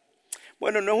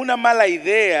 Bueno, no es una mala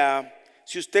idea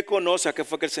si usted conoce a qué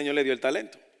fue que el Señor le dio el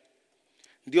talento.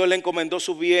 Dios le encomendó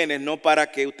sus bienes no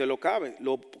para que usted lo cave,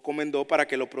 lo encomendó para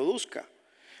que lo produzca.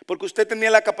 Porque usted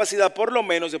tenía la capacidad por lo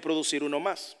menos de producir uno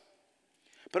más.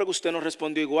 Pero que usted no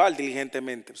respondió igual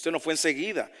diligentemente. Usted no fue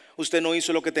enseguida. Usted no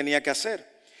hizo lo que tenía que hacer.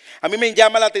 A mí me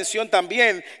llama la atención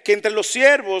también que entre los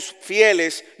siervos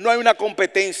fieles no hay una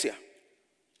competencia.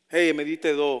 Hey, me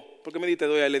diste 2. ¿Por qué me diste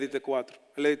 2 y a él le diste 4?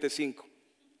 A él le diste 5.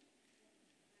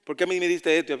 ¿Por qué a mí me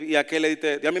diste esto y a aquel le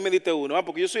diste? Y a mí me diste 1. Ah,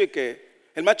 porque yo soy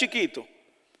el más chiquito.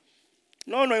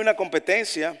 No hay una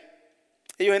competencia.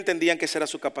 Ellos entendían que esa era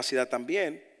su capacidad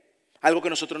también. Algo que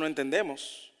nosotros no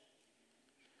entendemos.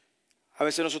 A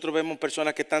veces nosotros vemos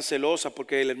personas que están celosas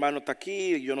porque el hermano está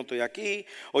aquí y yo no estoy aquí.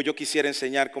 O yo quisiera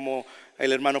enseñar como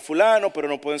el hermano fulano, pero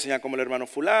no puedo enseñar como el hermano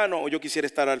fulano. O yo quisiera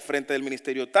estar al frente del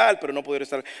ministerio tal, pero no poder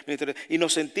estar al ministerio. Y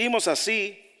nos sentimos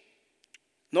así.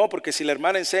 No, porque si la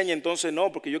hermana enseña, entonces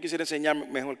no, porque yo quisiera enseñar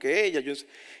mejor que ella.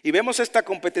 Y vemos esta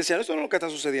competencia. Eso no es lo que está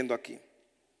sucediendo aquí.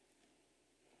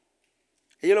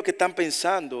 Ellos lo que están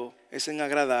pensando es en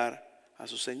agradar a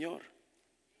su Señor,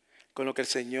 con lo que el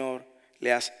Señor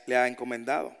le ha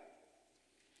encomendado.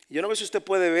 Yo no sé si usted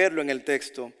puede verlo en el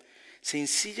texto.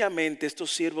 Sencillamente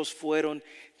estos siervos fueron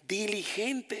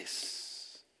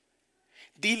diligentes.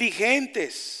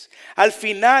 Diligentes. Al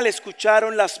final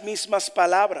escucharon las mismas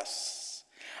palabras.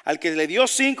 Al que le dio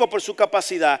 5 por su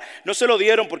capacidad, no se lo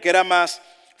dieron porque era más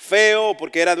feo, o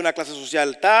porque era de una clase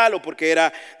social tal, o porque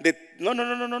era de...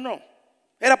 No.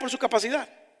 Era por su capacidad.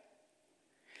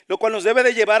 Lo cual nos debe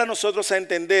de llevar a nosotros a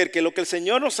entender que lo que el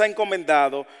Señor nos ha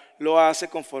encomendado lo hace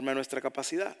conforme a nuestra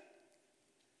capacidad.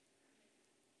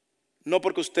 No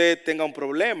porque usted tenga un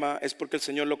problema, es porque el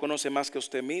Señor lo conoce más que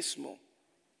usted mismo.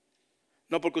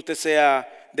 No porque usted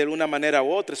sea de una manera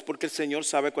u otra, es porque el Señor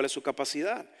sabe cuál es su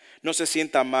capacidad. No se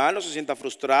sienta mal, no se sienta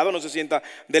frustrado, no se sienta...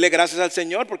 Dele gracias al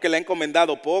Señor porque le ha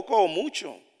encomendado poco o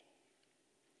mucho.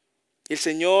 El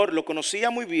Señor lo conocía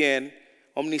muy bien,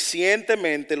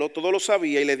 omniscientemente, todo lo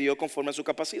sabía y le dio conforme a su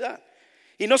capacidad.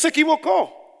 Y no se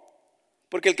equivocó,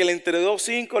 porque el que le entregó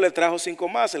 5 le trajo 5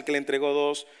 más, el que le entregó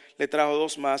 2 le trajo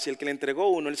 2 más, y el que le entregó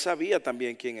 1, él sabía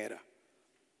también quién era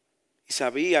y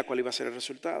sabía cuál iba a ser el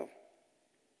resultado.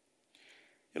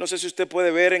 Yo no sé si usted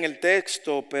puede ver en el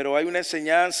texto, pero hay una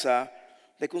enseñanza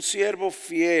de que un siervo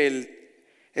fiel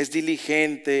es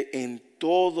diligente en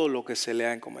todo lo que se le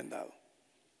ha encomendado.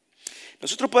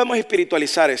 Nosotros podemos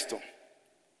espiritualizar esto.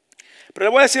 Pero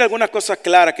le voy a decir algunas cosas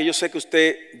claras que yo sé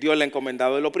que Dios le ha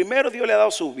encomendado. Lo primero, Dios le ha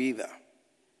dado su vida.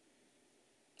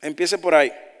 Empiece por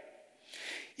ahí.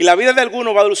 Y la vida de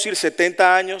algunos va a lucir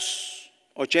 70 años,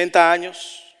 80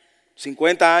 años,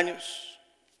 50 años.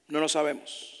 No lo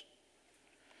sabemos.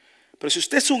 Pero si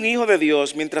usted es un hijo de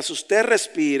Dios, mientras usted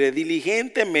respire,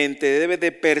 diligentemente debe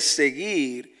de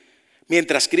perseguir,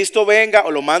 mientras Cristo venga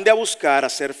o lo mande a buscar, a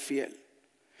ser fiel.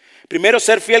 Primero,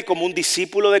 ser fiel como un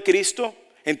discípulo de Cristo.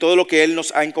 En todo lo que Él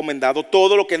nos ha encomendado,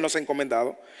 todo lo que Él nos ha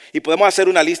encomendado. Y podemos hacer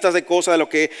una lista de cosas de lo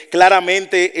que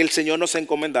claramente el Señor nos ha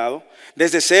encomendado.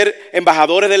 Desde ser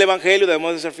embajadores del Evangelio,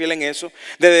 debemos de ser fieles en eso.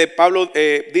 Desde Pablo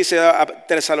dice a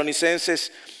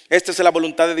Tesalonicenses, esta es la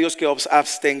voluntad de Dios, que os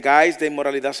abstengáis de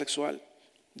inmoralidad sexual.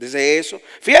 Desde eso,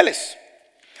 fieles.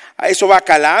 A eso va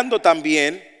calando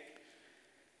también.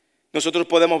 Nosotros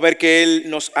podemos ver que Él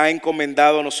nos ha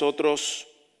encomendado a nosotros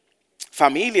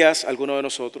familias, algunos de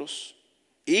nosotros,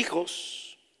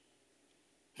 hijos,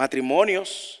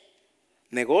 matrimonios,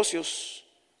 negocios,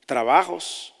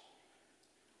 trabajos.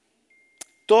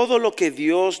 Todo lo que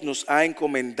Dios nos ha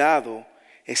encomendado,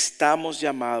 estamos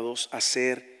llamados a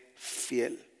ser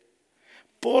fiel.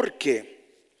 ¿Por qué?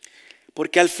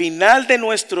 Porque al final de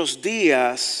nuestros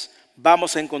días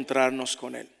vamos a encontrarnos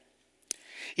con Él.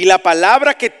 Y la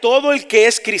palabra que todo el que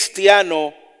es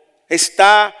cristiano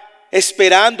está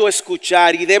esperando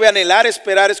escuchar y debe anhelar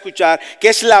esperar escuchar, que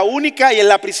es la única y es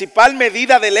la principal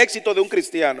medida del éxito de un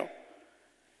cristiano,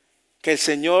 que el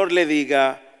Señor le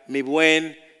diga: mi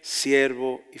buen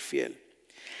siervo y fiel.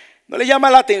 ¿No le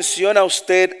llama la atención a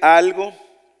usted algo?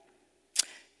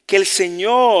 Que el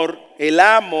Señor, el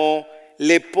amo,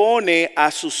 le pone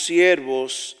a sus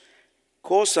siervos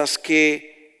cosas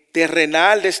que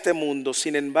terrenal de este mundo,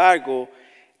 sin embargo,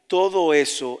 todo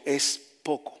eso es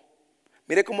poco.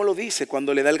 Mire cómo lo dice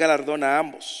cuando le da el galardón a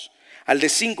ambos. Al de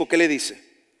 5, ¿qué le dice?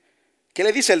 ¿Qué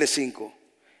le dice al de 5?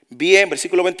 Bien,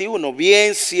 versículo 21,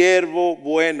 bien siervo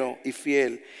bueno y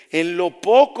fiel, en lo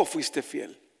poco fuiste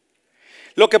fiel.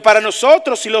 Lo que para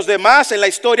nosotros y los demás en la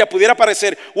historia pudiera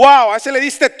parecer, wow, a ese le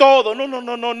diste todo.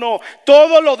 No.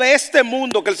 Todo lo de este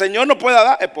mundo que el Señor no pueda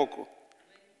dar es poco.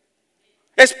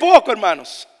 Es poco,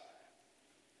 hermanos.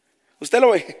 Usted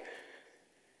lo ve.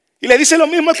 Y le dice lo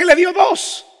mismo al que le dio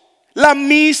 2. La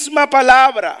misma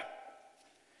palabra.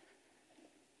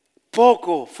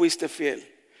 Poco fuiste fiel.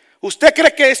 ¿Usted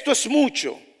cree que esto es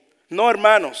mucho? No,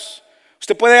 hermanos.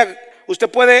 Usted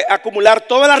puede acumular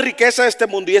toda la riqueza de este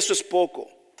mundo y eso es poco.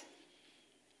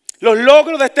 Los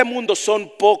logros de este mundo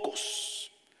son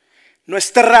pocos.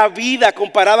 Nuestra vida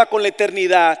comparada con la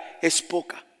eternidad es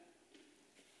poca.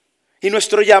 Y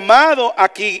nuestro llamado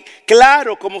aquí,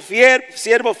 claro, como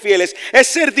siervos fieles, es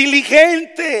ser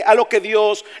diligente a lo que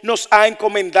Dios nos ha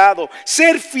encomendado.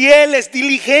 Ser fieles,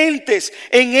 diligentes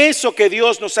en eso que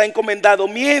Dios nos ha encomendado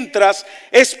mientras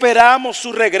esperamos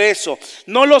su regreso.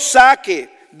 No lo saque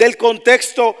del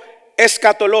contexto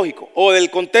escatológico o del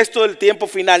contexto del tiempo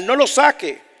final. No lo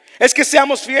saque. Es que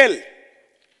seamos fieles.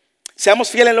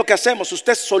 Seamos fieles en lo que hacemos.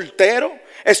 Usted es soltero,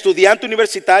 estudiante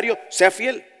universitario, sea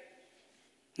fiel.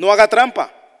 No haga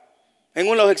trampa en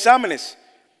los exámenes.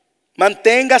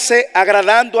 Manténgase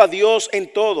agradando a Dios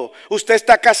en todo. Usted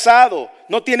está casado,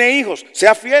 no tiene hijos,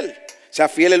 sea fiel. Sea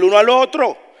fiel el uno al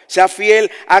otro. Sea fiel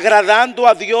agradando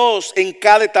a Dios en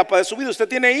cada etapa de su vida. Usted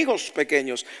tiene hijos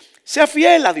pequeños. Sea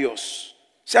fiel a Dios.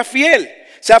 Sea fiel.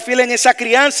 Sea fiel en esa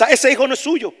crianza. Ese hijo no es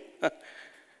suyo.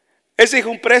 Ese hijo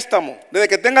es un préstamo. Desde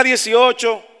que tenga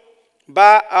 18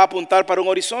 va a apuntar para un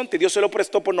horizonte. Dios se lo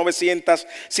prestó por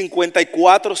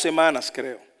 954 semanas,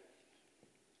 creo.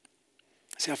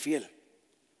 Sea fiel.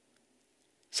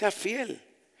 Sea fiel.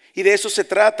 Y de eso se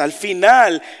trata. Al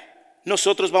final,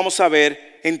 nosotros vamos a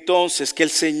ver entonces que el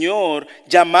Señor,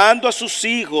 llamando a sus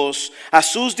hijos, a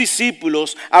sus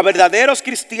discípulos, a verdaderos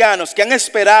cristianos que han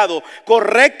esperado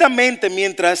correctamente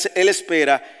mientras Él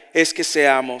espera, es que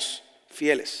seamos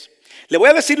fieles. Le voy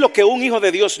a decir lo que un hijo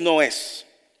de Dios no es.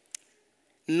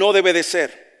 No debe de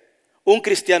ser. Un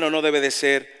cristiano no debe de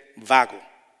ser vago.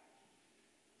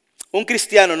 Un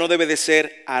cristiano no debe de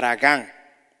ser haragán.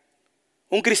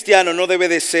 Un cristiano no debe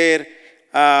de ser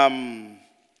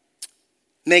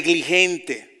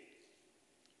negligente.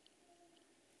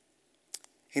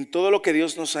 En todo lo que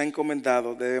Dios nos ha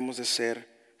encomendado debemos de ser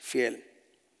fiel.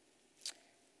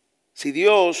 Si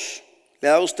Dios le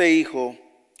ha dado a usted hijo,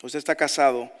 usted está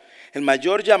casado, el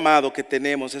mayor llamado que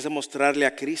tenemos es mostrarle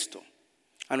a Cristo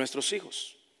a nuestros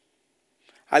hijos.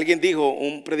 Alguien dijo,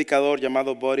 un predicador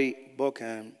llamado Buddy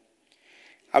Buchan,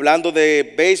 hablando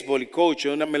de béisbol y coach,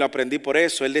 yo me lo aprendí por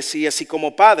eso. Él decía, así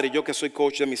como padre, yo que soy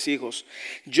coach de mis hijos,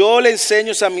 yo le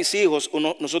enseño a mis hijos,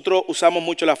 nosotros usamos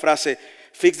mucho la frase,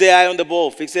 fix the eye on the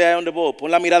ball, fix the eye on the ball, pon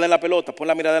la mirada en la pelota, pon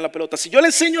la mirada en la pelota. Si yo le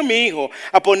enseño a mi hijo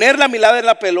a poner la mirada en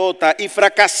la pelota y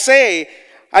fracasé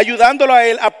ayudándolo a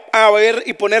él a ver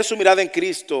y poner su mirada en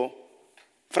Cristo,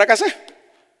 fracasé.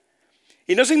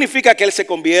 Y no significa que él se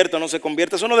convierta o no se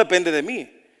convierta, eso no depende de mí.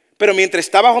 Pero mientras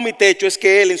está bajo mi techo es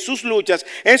que él en sus luchas,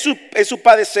 en sus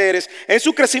padeceres, en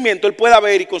su crecimiento, él pueda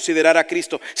ver y considerar a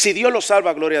Cristo. Si Dios lo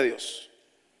salva, gloria a Dios.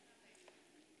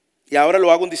 Y ahora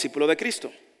lo hago un discípulo de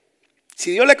Cristo.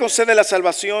 Si Dios le concede la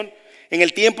salvación en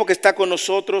el tiempo que está con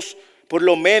nosotros, por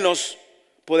lo menos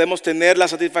podemos tener la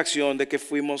satisfacción de que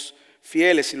fuimos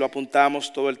fieles y lo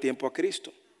apuntamos todo el tiempo a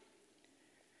Cristo.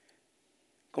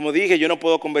 Como dije, yo no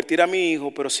puedo convertir a mi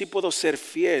hijo, pero sí puedo ser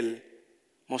fiel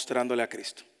mostrándole a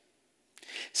Cristo.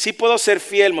 Sí puedo ser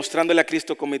fiel mostrándole a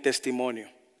Cristo con mi testimonio.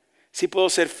 Sí puedo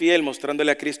ser fiel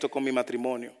mostrándole a Cristo con mi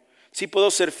matrimonio. Sí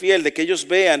puedo ser fiel de que ellos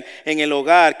vean en el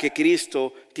hogar que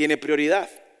Cristo tiene prioridad.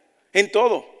 En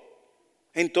todo,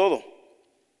 en todo.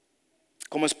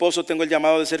 Como esposo tengo el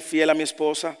llamado de ser fiel a mi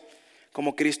esposa,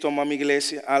 como Cristo amó a mi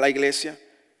iglesia, a la iglesia.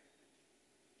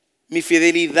 Mi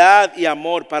fidelidad y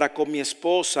amor para con mi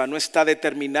esposa no está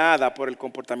determinada por el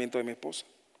comportamiento de mi esposa.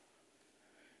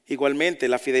 Igualmente,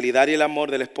 la fidelidad y el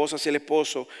amor de la esposa hacia el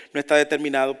esposo no está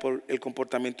determinado por el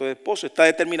comportamiento del esposo. Está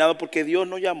determinado porque Dios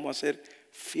nos llamó a ser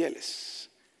fieles.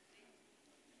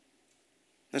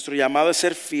 Nuestro llamado es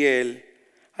ser fiel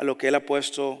a lo que Él ha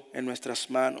puesto en nuestras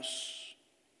manos.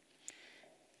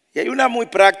 Y hay una muy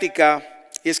práctica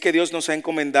y es que Dios nos ha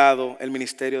encomendado el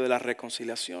ministerio de la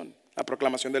reconciliación, la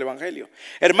proclamación del evangelio.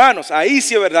 Hermanos, ahí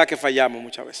sí es verdad que fallamos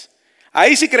muchas veces.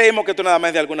 Ahí sí creemos que esto nada más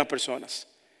es de algunas personas.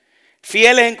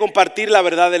 Fieles en compartir la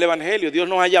verdad del evangelio. Dios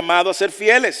nos ha llamado a ser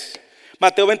fieles.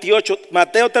 Mateo 28,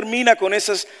 Mateo termina con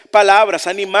esas palabras,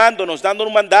 animándonos, dándonos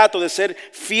un mandato de ser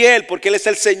fiel, porque Él es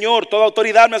el Señor, toda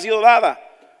autoridad me ha sido dada.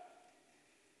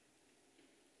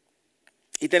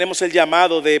 Y tenemos el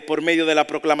llamado de, por medio de la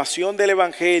proclamación del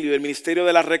evangelio, el ministerio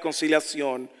de la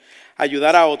reconciliación,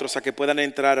 ayudar a otros a que puedan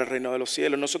entrar al reino de los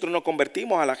cielos. Nosotros no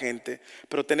convertimos a la gente,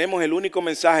 pero tenemos el único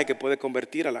mensaje que puede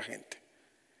convertir a la gente.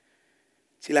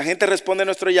 Si la gente responde a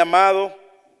nuestro llamado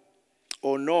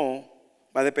o no,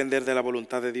 va a depender de la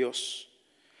voluntad de Dios.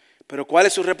 Pero ¿cuál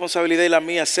es su responsabilidad y la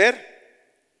mía? Ser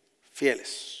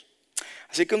fieles.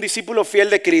 Así que un discípulo fiel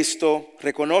de Cristo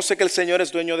reconoce que el Señor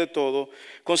es dueño de todo.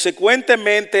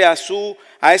 Consecuentemente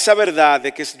a esa verdad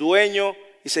de que es dueño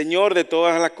y Señor de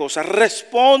todas las cosas,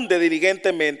 responde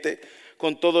diligentemente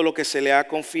con todo lo que se le ha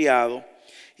confiado.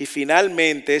 Y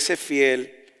finalmente ese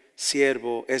fiel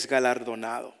siervo es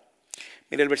galardonado.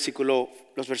 Mire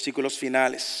los versículos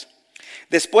finales.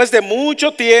 Después de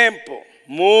mucho tiempo,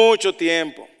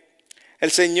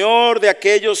 el Señor de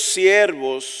aquellos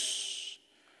siervos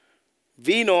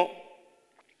vino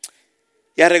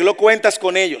y arregló cuentas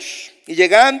con ellos. Y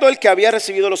llegando el que había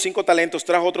recibido los 5 talentos,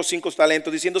 trajo otros 5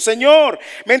 talentos, diciendo: Señor,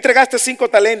 me entregaste 5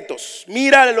 talentos.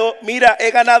 Mira,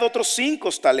 he ganado otros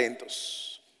 5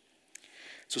 talentos.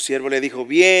 Su siervo le dijo: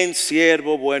 bien,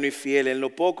 siervo bueno y fiel, en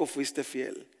lo poco fuiste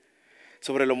fiel,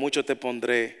 sobre lo mucho te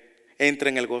pondré, entra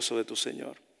en el gozo de tu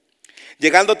Señor.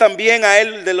 Llegando también a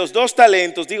él de los 2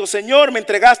 talentos, dijo: Señor, me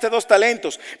entregaste 2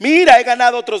 talentos. Mira, he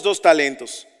ganado otros 2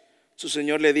 talentos. Su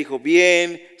Señor le dijo: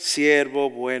 bien,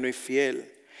 siervo bueno y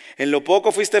fiel. En lo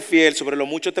poco fuiste fiel, sobre lo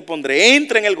mucho te pondré.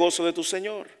 Entra en el gozo de tu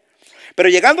Señor. Pero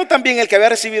llegando también el que había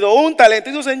recibido 1 talento,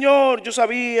 dijo: Señor, yo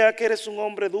sabía que eres un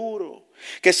hombre duro,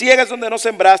 que ciegas donde no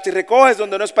sembraste y recoges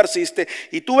donde no esparciste.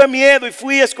 Y tuve miedo y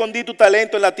fui y escondí tu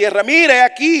talento en la tierra. Mira, he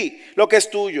aquí lo que es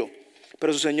tuyo.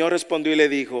 Pero su Señor respondió y le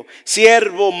dijo: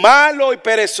 siervo malo y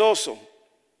perezoso.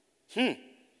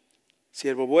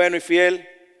 Siervo bueno y fiel,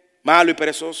 malo y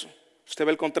perezoso. ¿Usted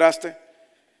ve el contraste?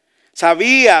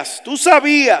 Tú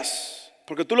sabías,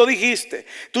 porque tú lo dijiste,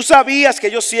 tú sabías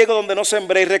que yo ciego donde no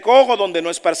sembré y recojo donde no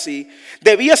esparcí.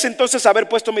 Debías entonces haber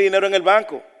puesto mi dinero en el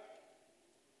banco.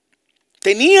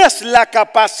 Tenías la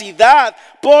capacidad,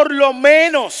 por lo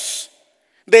menos,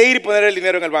 de ir y poner el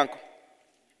dinero en el banco.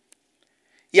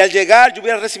 Y al llegar yo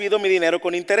hubiera recibido mi dinero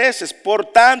con intereses.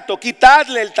 Por tanto,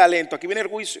 quitadle el talento. Aquí viene el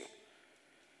juicio.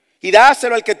 Y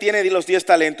dáselo al que tiene los 10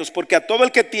 talentos, porque a todo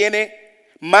el que tiene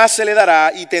más se le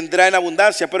dará y tendrá en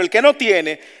abundancia. Pero el que no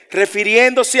tiene,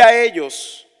 refiriéndose a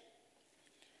ellos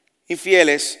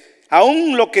infieles,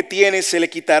 aún lo que tiene se le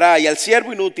quitará. Y al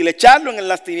siervo inútil, echarlo en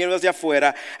las tinieblas de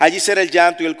afuera, allí será el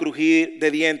llanto y el crujir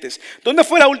de dientes. ¿Dónde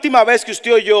fue la última vez que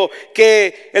usted oyó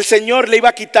que el Señor le iba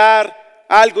a quitar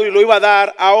algo y lo iba a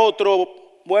dar a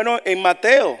otro? Bueno, en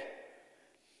Mateo,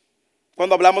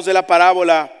 cuando hablamos de la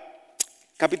parábola,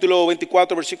 capítulo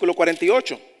 24, versículo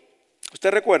 48. ¿Usted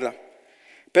recuerda?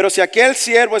 Pero si aquel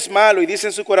siervo es malo y dice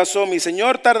en su corazón: mi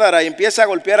señor tardará, y empieza a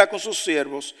golpear con sus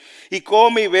siervos y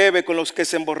come y bebe con los que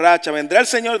se emborracha, vendrá el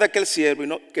señor de aquel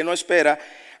siervo que no espera,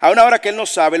 a una hora que él no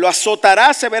sabe, lo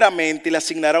azotará severamente y le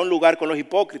asignará un lugar con los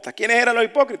hipócritas. ¿Quiénes eran los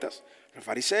hipócritas? Los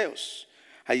fariseos.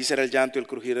 Allí será el llanto y el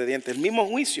crujir de dientes, el mismo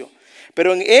juicio.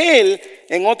 Pero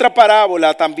en otra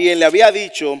parábola también le había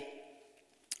dicho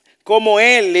cómo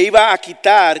él le iba a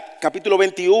quitar, capítulo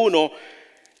 21,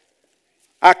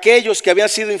 a aquellos que habían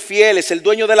sido infieles, el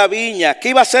dueño de la viña. ¿Qué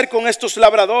iba a hacer con estos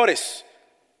labradores?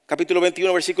 Capítulo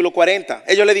 21, versículo 40.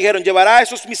 Ellos le dijeron: llevará a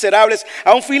esos miserables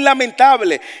a un fin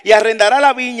lamentable y arrendará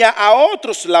la viña a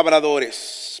otros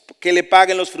labradores que le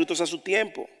paguen los frutos a su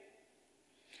tiempo.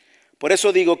 Por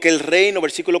eso digo que el reino,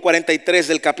 versículo 43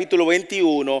 del capítulo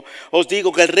 21, os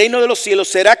digo que el reino de los cielos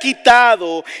será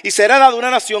quitado y será dado a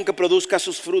una nación que produzca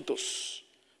sus frutos.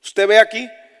 ¿Usted ve aquí?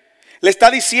 Le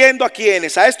está diciendo a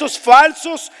quienes, a estos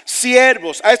falsos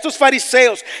siervos, a estos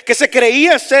fariseos que se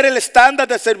creían ser el estándar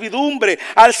de servidumbre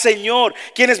al Señor,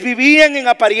 quienes vivían en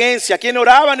apariencia, quienes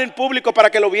oraban en público para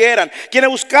que lo vieran,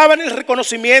 quienes buscaban el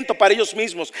reconocimiento para ellos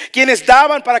mismos, quienes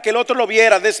daban para que el otro lo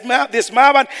viera,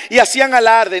 diezmaban y hacían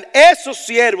alarde. Esos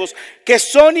siervos que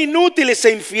son inútiles e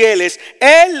infieles,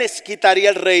 Él les quitaría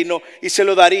el reino y se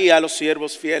lo daría a los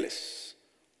siervos fieles.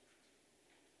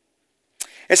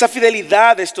 Esa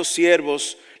fidelidad de estos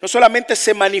siervos no solamente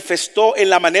se manifestó en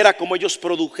la manera como ellos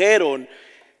produjeron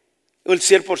el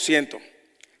 100%,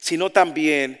 sino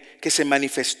también que se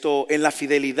manifestó en la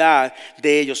fidelidad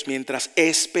de ellos mientras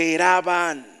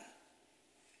esperaban.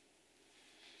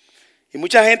 Y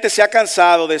mucha gente se ha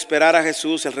cansado de esperar a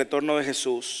Jesús, el retorno de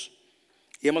Jesús.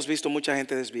 Y hemos visto mucha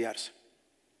gente desviarse.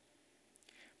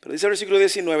 Pero dice el versículo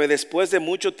 19, después de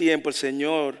mucho tiempo el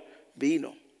Señor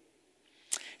vino.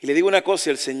 Y le digo una cosa,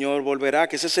 el Señor volverá,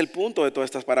 que ese es el punto de todas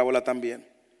estas parábolas también.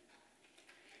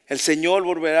 El Señor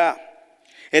volverá.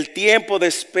 El tiempo de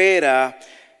espera,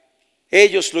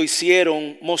 ellos lo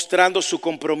hicieron mostrando su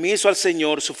compromiso al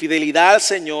Señor, su fidelidad al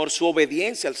Señor, su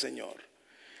obediencia al Señor.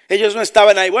 Ellos no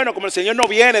estaban ahí, bueno, como el Señor no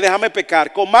viene, déjame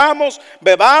pecar. Comamos,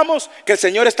 bebamos, que el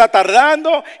Señor está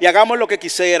tardando y hagamos lo que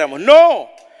quisiéramos.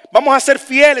 No, vamos a ser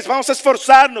fieles, vamos a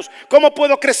esforzarnos. ¿Cómo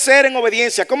puedo crecer en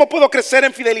obediencia? ¿Cómo puedo crecer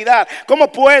en fidelidad?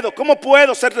 ¿Cómo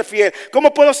puedo ser fiel?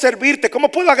 ¿Cómo puedo servirte? ¿Cómo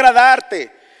puedo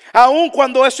agradarte? Aun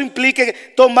cuando eso implique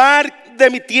tomar de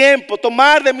mi tiempo,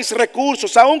 tomar de mis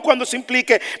recursos, aun cuando eso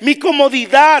implique mi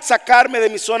comodidad, sacarme de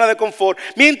mi zona de confort.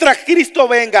 Mientras Cristo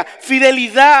venga,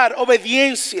 fidelidad,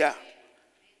 obediencia.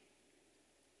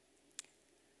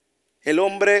 El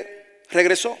hombre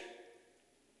regresó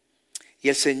y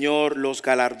el Señor los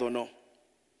galardonó.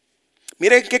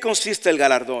 Miren en qué consiste el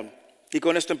galardón. Y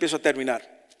con esto empiezo a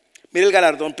terminar. Miren el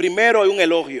galardón. Primero hay un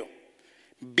elogio.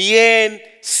 Bien,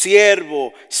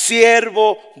 siervo,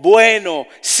 siervo bueno,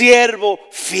 siervo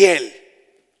fiel.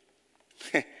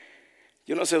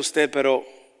 Yo no sé usted, pero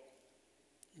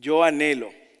yo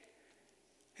anhelo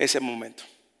ese momento.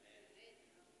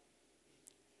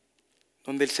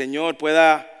 Donde el Señor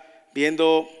pueda,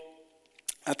 viendo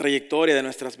la trayectoria de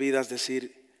nuestras vidas,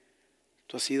 decir,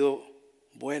 tú has sido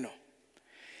bueno.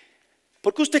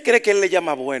 ¿Por qué usted cree que Él le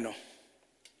llama bueno?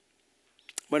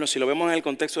 Bueno, si lo vemos en el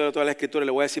contexto de toda la Escritura,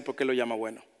 le voy a decir por qué lo llama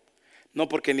bueno. No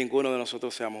porque ninguno de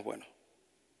nosotros seamos buenos.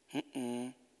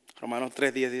 Romanos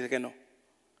 3:10 dice que no.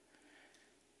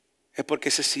 Es porque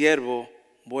ese siervo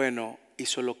bueno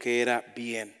hizo lo que era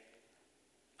bien.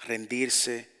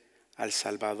 Rendirse al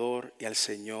Salvador y al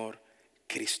Señor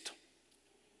Cristo.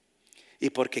 Y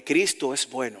porque Cristo es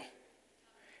bueno,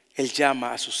 Él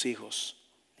llama a sus hijos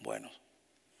buenos.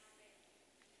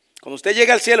 Cuando usted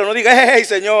llegue al cielo, no diga, hey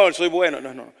Señor, soy bueno.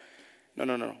 No.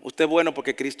 Usted es bueno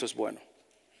porque Cristo es bueno.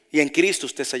 Y en Cristo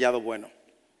usted es hallado bueno.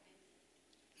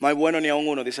 No hay bueno ni aun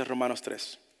uno, dice Romanos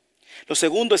 3. Lo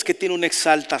segundo es que tiene una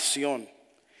exaltación.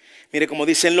 Mire, como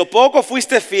dice, en lo poco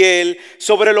fuiste fiel,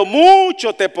 sobre lo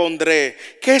mucho te pondré.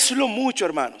 ¿Qué es lo mucho,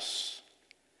 hermanos?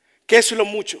 ¿Qué es lo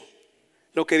mucho?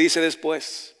 Lo que dice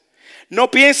después. No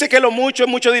piense que lo mucho es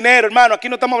mucho dinero, hermano. Aquí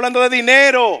no estamos hablando de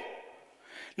dinero.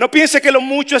 No piense que lo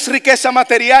mucho es riqueza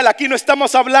material. Aquí no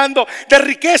estamos hablando de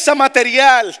riqueza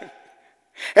material.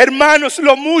 Hermanos,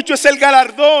 lo mucho es el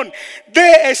galardón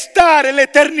de estar en la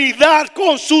eternidad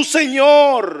con su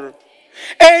Señor.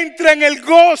 Entra en el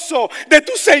gozo de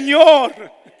tu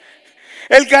Señor.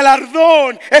 El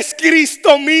galardón es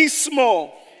Cristo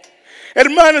mismo.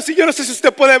 Hermanos, y yo no sé si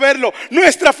usted puede verlo,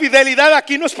 nuestra fidelidad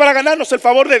aquí no es para ganarnos el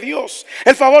favor de Dios.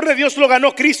 El favor de Dios lo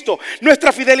ganó Cristo.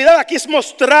 Nuestra fidelidad aquí es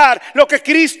mostrar lo que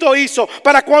Cristo hizo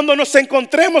para cuando nos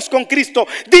encontremos con Cristo,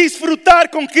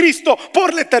 disfrutar con Cristo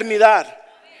por la eternidad.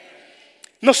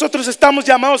 Nosotros estamos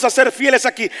llamados a ser fieles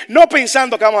aquí, no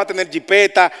pensando que vamos a tener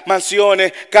jipeta,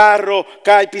 mansiones, carro,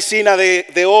 piscina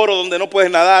de oro donde no puedes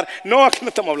nadar. No, aquí no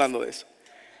estamos hablando de eso.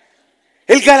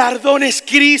 El galardón es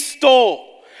Cristo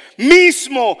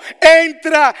mismo.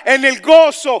 Entra en el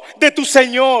gozo de tu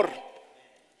Señor.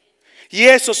 Y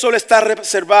eso solo está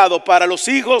reservado para los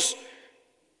hijos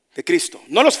de Cristo.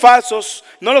 No los falsos,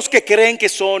 no los que creen que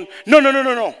son.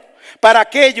 No. Para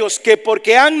aquellos que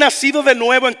porque han nacido de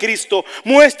nuevo en Cristo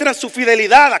muestran su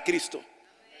fidelidad a Cristo.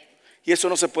 Y eso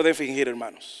no se puede fingir,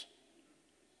 hermanos.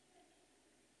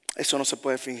 Eso no se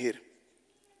puede fingir.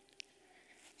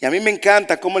 Y a mí me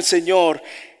encanta cómo el Señor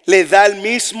le da el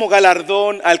mismo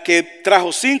galardón al que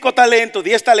trajo 5 talentos,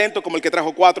 10 talentos, como el que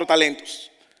trajo 4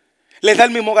 talentos. Le da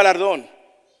el mismo galardón.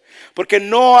 Porque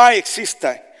no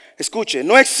existe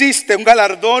un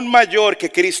galardón mayor que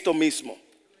Cristo mismo.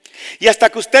 Y hasta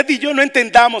que usted y yo no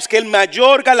entendamos que el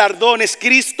mayor galardón es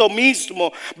Cristo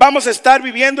mismo, vamos a estar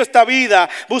viviendo esta vida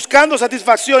buscando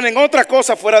satisfacción en otra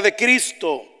cosa fuera de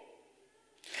Cristo.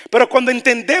 Pero cuando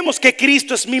entendemos que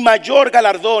Cristo es mi mayor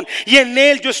galardón y en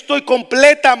Él yo estoy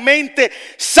completamente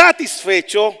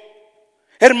satisfecho,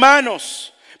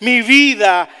 hermanos, mi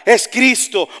vida es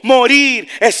Cristo, morir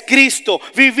es Cristo,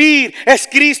 vivir es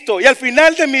Cristo. Y al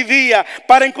final de mi día,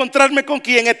 para encontrarme con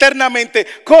 ¿quién? Eternamente,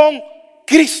 con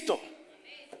Cristo.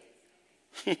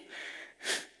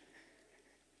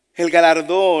 El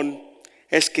galardón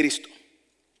es Cristo.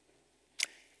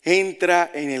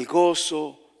 Entra en el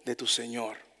gozo de tu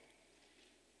Señor.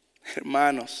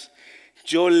 Hermanos,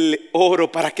 yo le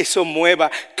oro para que eso mueva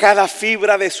cada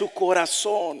fibra de su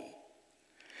corazón.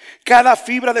 Cada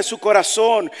fibra de su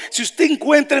corazón. Si usted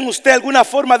encuentra en usted alguna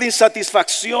forma de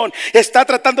insatisfacción, está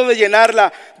tratando de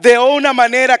llenarla de una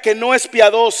manera que no es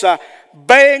piadosa,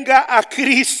 venga a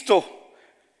Cristo.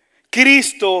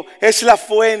 Cristo es la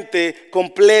fuente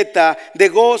completa de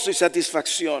gozo y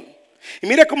satisfacción. Y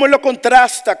mira cómo él lo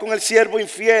contrasta con el siervo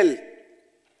infiel.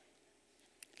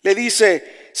 Le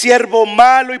dice: siervo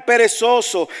malo y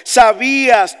perezoso,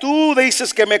 tú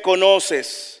dices que me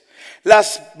conoces.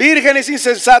 Las vírgenes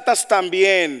insensatas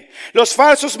también. Los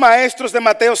falsos maestros de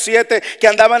Mateo 7 que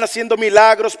andaban haciendo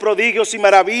milagros, prodigios y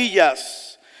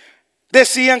maravillas,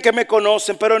 decían que me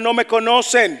conocen, pero no me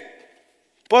conocen.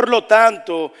 Por lo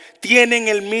tanto, tienen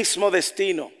el mismo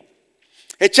destino.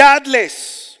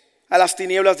 Echadles a las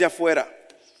tinieblas de afuera.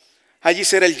 Allí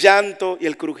será el llanto y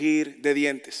el crujir de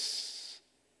dientes.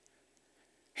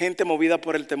 Gente movida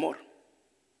por el temor.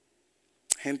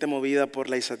 Gente movida por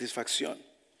la insatisfacción.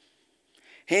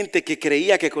 Gente que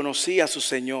creía que conocía a su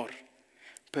Señor,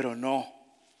 pero no.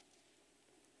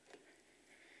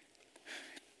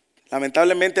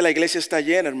 Lamentablemente la iglesia está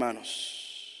llena,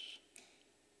 hermanos,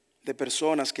 de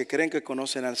personas que creen que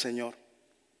conocen al Señor.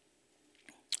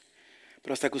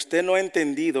 Pero hasta que usted no ha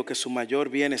entendido que su mayor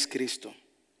bien es Cristo,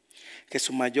 que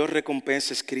su mayor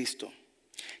recompensa es Cristo,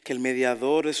 que el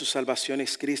mediador de su salvación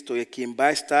es Cristo y quien va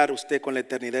a estar usted con la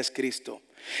eternidad es Cristo,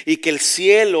 y que el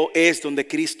cielo es donde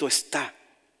Cristo está,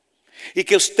 y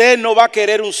que usted no va a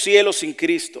querer un cielo sin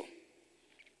Cristo.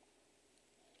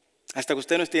 Hasta que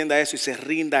usted no entienda eso y se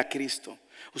rinda a Cristo,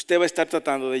 usted va a estar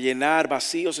tratando de llenar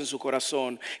vacíos en su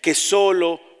corazón que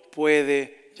solo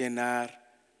puede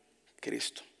llenar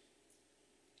Cristo.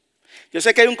 Yo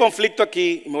sé que hay un conflicto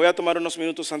aquí y me voy a tomar unos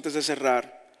minutos antes de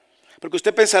cerrar, porque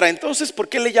usted pensará: entonces, ¿por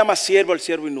qué le llama siervo al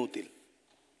siervo inútil?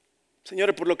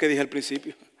 Señores, por lo que dije al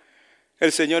principio,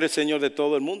 el Señor es Señor de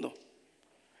todo el mundo.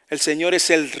 El Señor es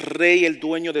el Rey, el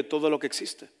dueño de todo lo que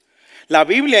existe. La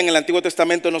Biblia en el Antiguo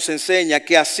Testamento nos enseña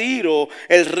que a Ciro,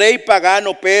 el rey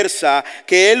pagano persa,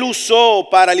 que él usó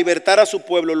para libertar a su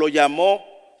pueblo, lo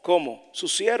llamó ¿cómo? Su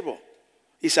siervo.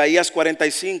 Isaías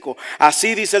 45.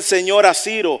 Así dice el Señor a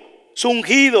Ciro, su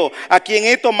ungido, a quien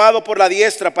he tomado por la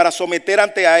diestra para someter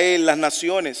ante a él las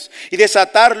naciones y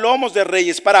desatar lomos de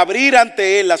reyes, para abrir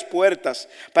ante él las puertas,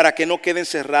 para que no queden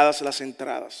cerradas las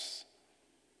entradas.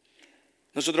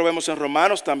 Nosotros vemos en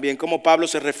Romanos también cómo Pablo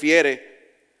se refiere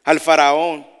al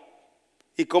faraón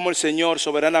y cómo el Señor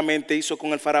soberanamente hizo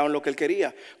con el faraón lo que él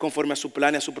quería, conforme a su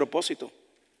plan y a su propósito.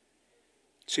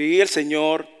 Sí, el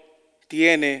Señor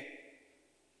tiene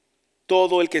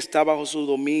todo el que está bajo su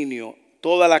dominio,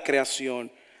 toda la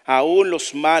creación, aún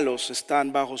los malos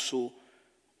están bajo su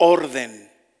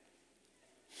orden.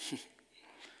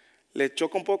 ¿Le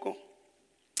choca un poco?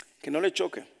 Que no le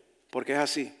choque, porque es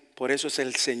así. Por eso es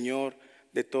el Señor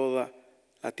de toda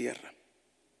la tierra.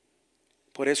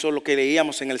 Por eso lo que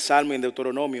leíamos en el Salmo y en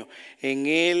Deuteronomio: en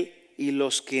Él y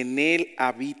los que en Él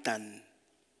habitan.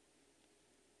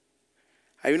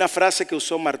 Hay una frase que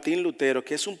usó Martín Lutero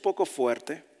que es un poco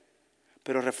fuerte,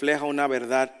 pero refleja una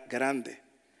verdad grande.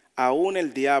 Aún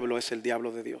el diablo es el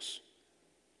diablo de Dios.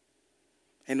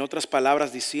 En otras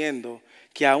palabras, diciendo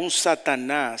que aún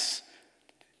Satanás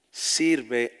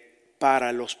sirve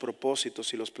para los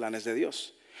propósitos y los planes de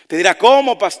Dios. Te dirá: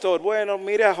 ¿cómo, pastor? Bueno,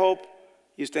 mire a Job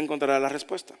y usted encontrará la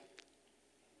respuesta.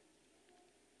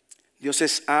 Dios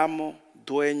es amo,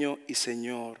 dueño y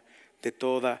Señor de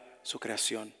toda su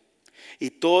creación. Y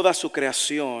toda su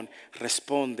creación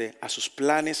responde a sus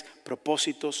planes,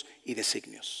 propósitos y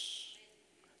designios.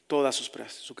 Toda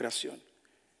su creación.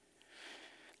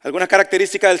 Algunas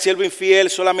características del siervo infiel,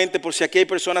 solamente por si aquí hay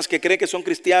personas que creen que son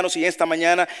cristianos y esta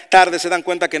mañana tarde se dan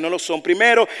cuenta que no lo son.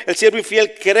 Primero, el siervo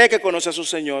infiel cree que conoce a su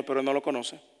Señor, pero no lo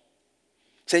conoce.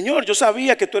 Señor, yo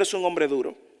sabía que tú eres un hombre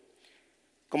duro.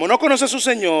 Como no conoce a su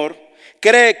Señor,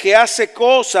 cree que hace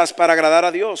cosas para agradar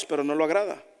a Dios, pero no lo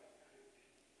agrada.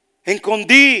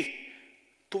 Escondí,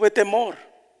 tuve temor.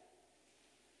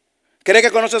 Cree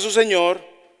que conoce a su Señor.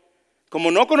 Como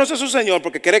no conoce a su Señor,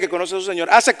 porque cree que conoce a su Señor,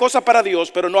 hace cosas para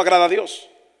Dios, pero no agrada a Dios.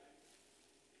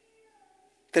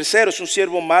 Tercero, es un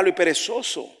siervo malo y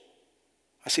perezoso.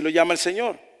 Así lo llama el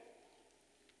Señor.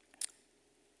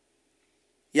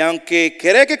 Y aunque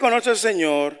cree que conoce al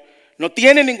Señor, no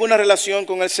tiene ninguna relación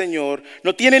con el Señor,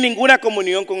 no tiene ninguna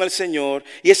comunión con el Señor.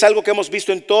 Y es algo que hemos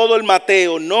visto en todo el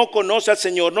Mateo. No conoce al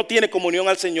Señor, no tiene comunión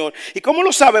al Señor. ¿Y cómo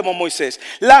lo sabemos, Moisés?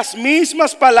 Las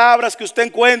mismas palabras que usted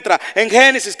encuentra en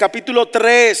Génesis capítulo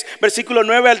 3, versículo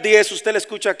 9 al 10. Usted la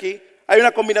escucha aquí. Hay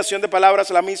una combinación de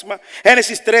palabras la misma.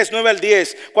 Génesis 3, 9 al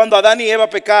 10. Cuando Adán y Eva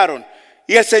pecaron.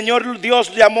 Y el Señor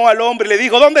Dios llamó al hombre y le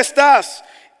dijo, ¿dónde estás?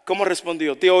 ¿Cómo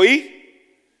respondió? Te oí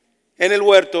en el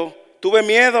huerto, tuve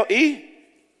miedo y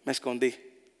me escondí.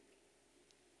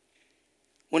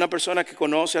 Una persona que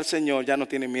conoce al Señor ya no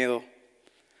tiene miedo,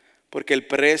 porque el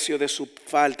precio de su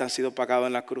falta ha sido pagado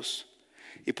en la cruz.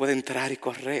 Y puede entrar y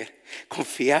correr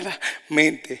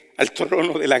confiadamente al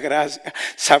trono de la gracia,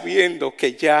 sabiendo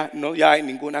que ya no hay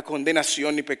ninguna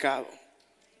condenación ni pecado.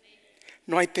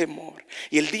 No hay temor.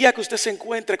 Y el día que usted se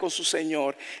encuentre con su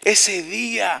Señor, ese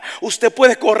día usted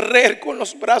puede correr con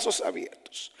los brazos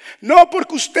abiertos. No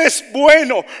porque usted es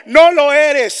bueno, no lo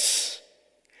eres.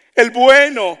 El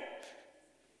bueno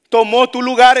tomó tu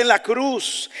lugar en la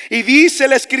cruz. Y dice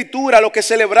la Escritura, lo que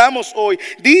celebramos hoy,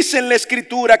 dice en la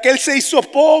Escritura que Él se hizo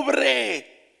pobre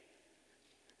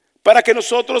para que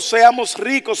nosotros seamos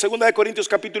ricos. 2 Corintios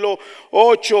capítulo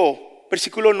 8,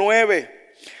 versículo 9.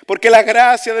 Porque la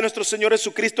gracia de nuestro Señor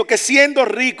Jesucristo, que siendo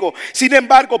rico, sin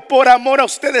embargo, por amor a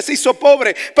ustedes se hizo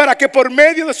pobre, para que por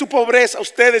medio de su pobreza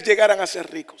ustedes llegaran a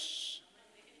ser ricos.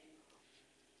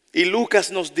 Y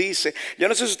Lucas nos dice, yo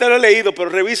no sé si usted lo ha leído, pero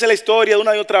revise la historia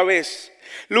una y otra vez.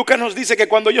 Lucas nos dice que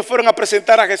cuando ellos fueron a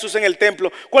presentar a Jesús en el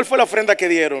templo, ¿cuál fue la ofrenda que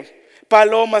dieron?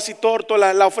 Palomas y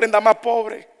tórtolas, la ofrenda más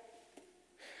pobre.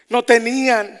 No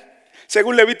tenían.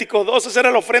 Según Levítico 12, esa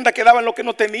era la ofrenda que daban los que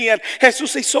no tenían.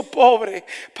 Jesús se hizo pobre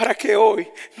para que hoy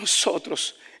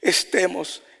nosotros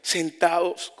estemos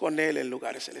sentados con Él en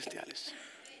lugares celestiales.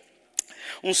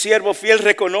 Un siervo fiel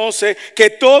reconoce que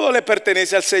todo le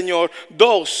pertenece al Señor.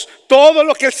 2, todo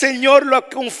lo que el Señor lo ha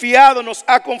confiado, nos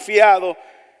ha confiado.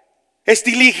 Es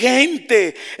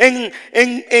diligente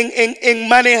en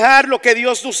manejar lo que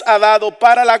Dios nos ha dado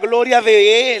para la gloria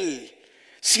de Él.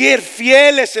 Ser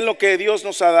fieles en lo que Dios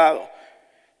nos ha dado.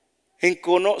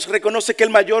 Reconoce que el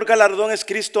mayor galardón es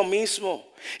Cristo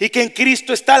mismo y que en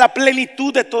Cristo está la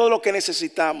plenitud de todo lo que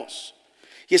necesitamos.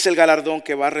 Y es el galardón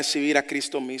que va a recibir a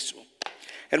Cristo mismo.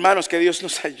 Hermanos, que Dios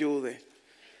nos ayude,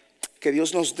 que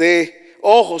Dios nos dé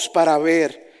ojos para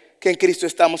ver que en Cristo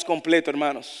estamos completos,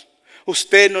 hermanos.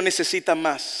 Usted no necesita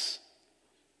más,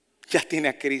 ya tiene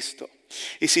a Cristo.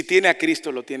 Y si tiene a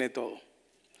Cristo, lo tiene todo.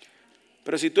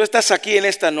 Pero si tú estás aquí en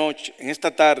esta noche, en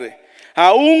esta tarde,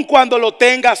 aun cuando lo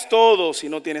tengas todo, si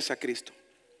no tienes a Cristo,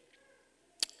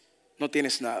 no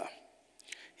tienes nada.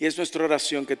 Y es nuestra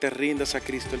oración que te rindas a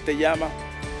Cristo. Él te llama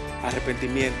a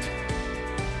arrepentimiento.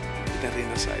 Te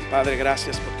rindas a Él. Padre,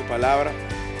 gracias por tu palabra.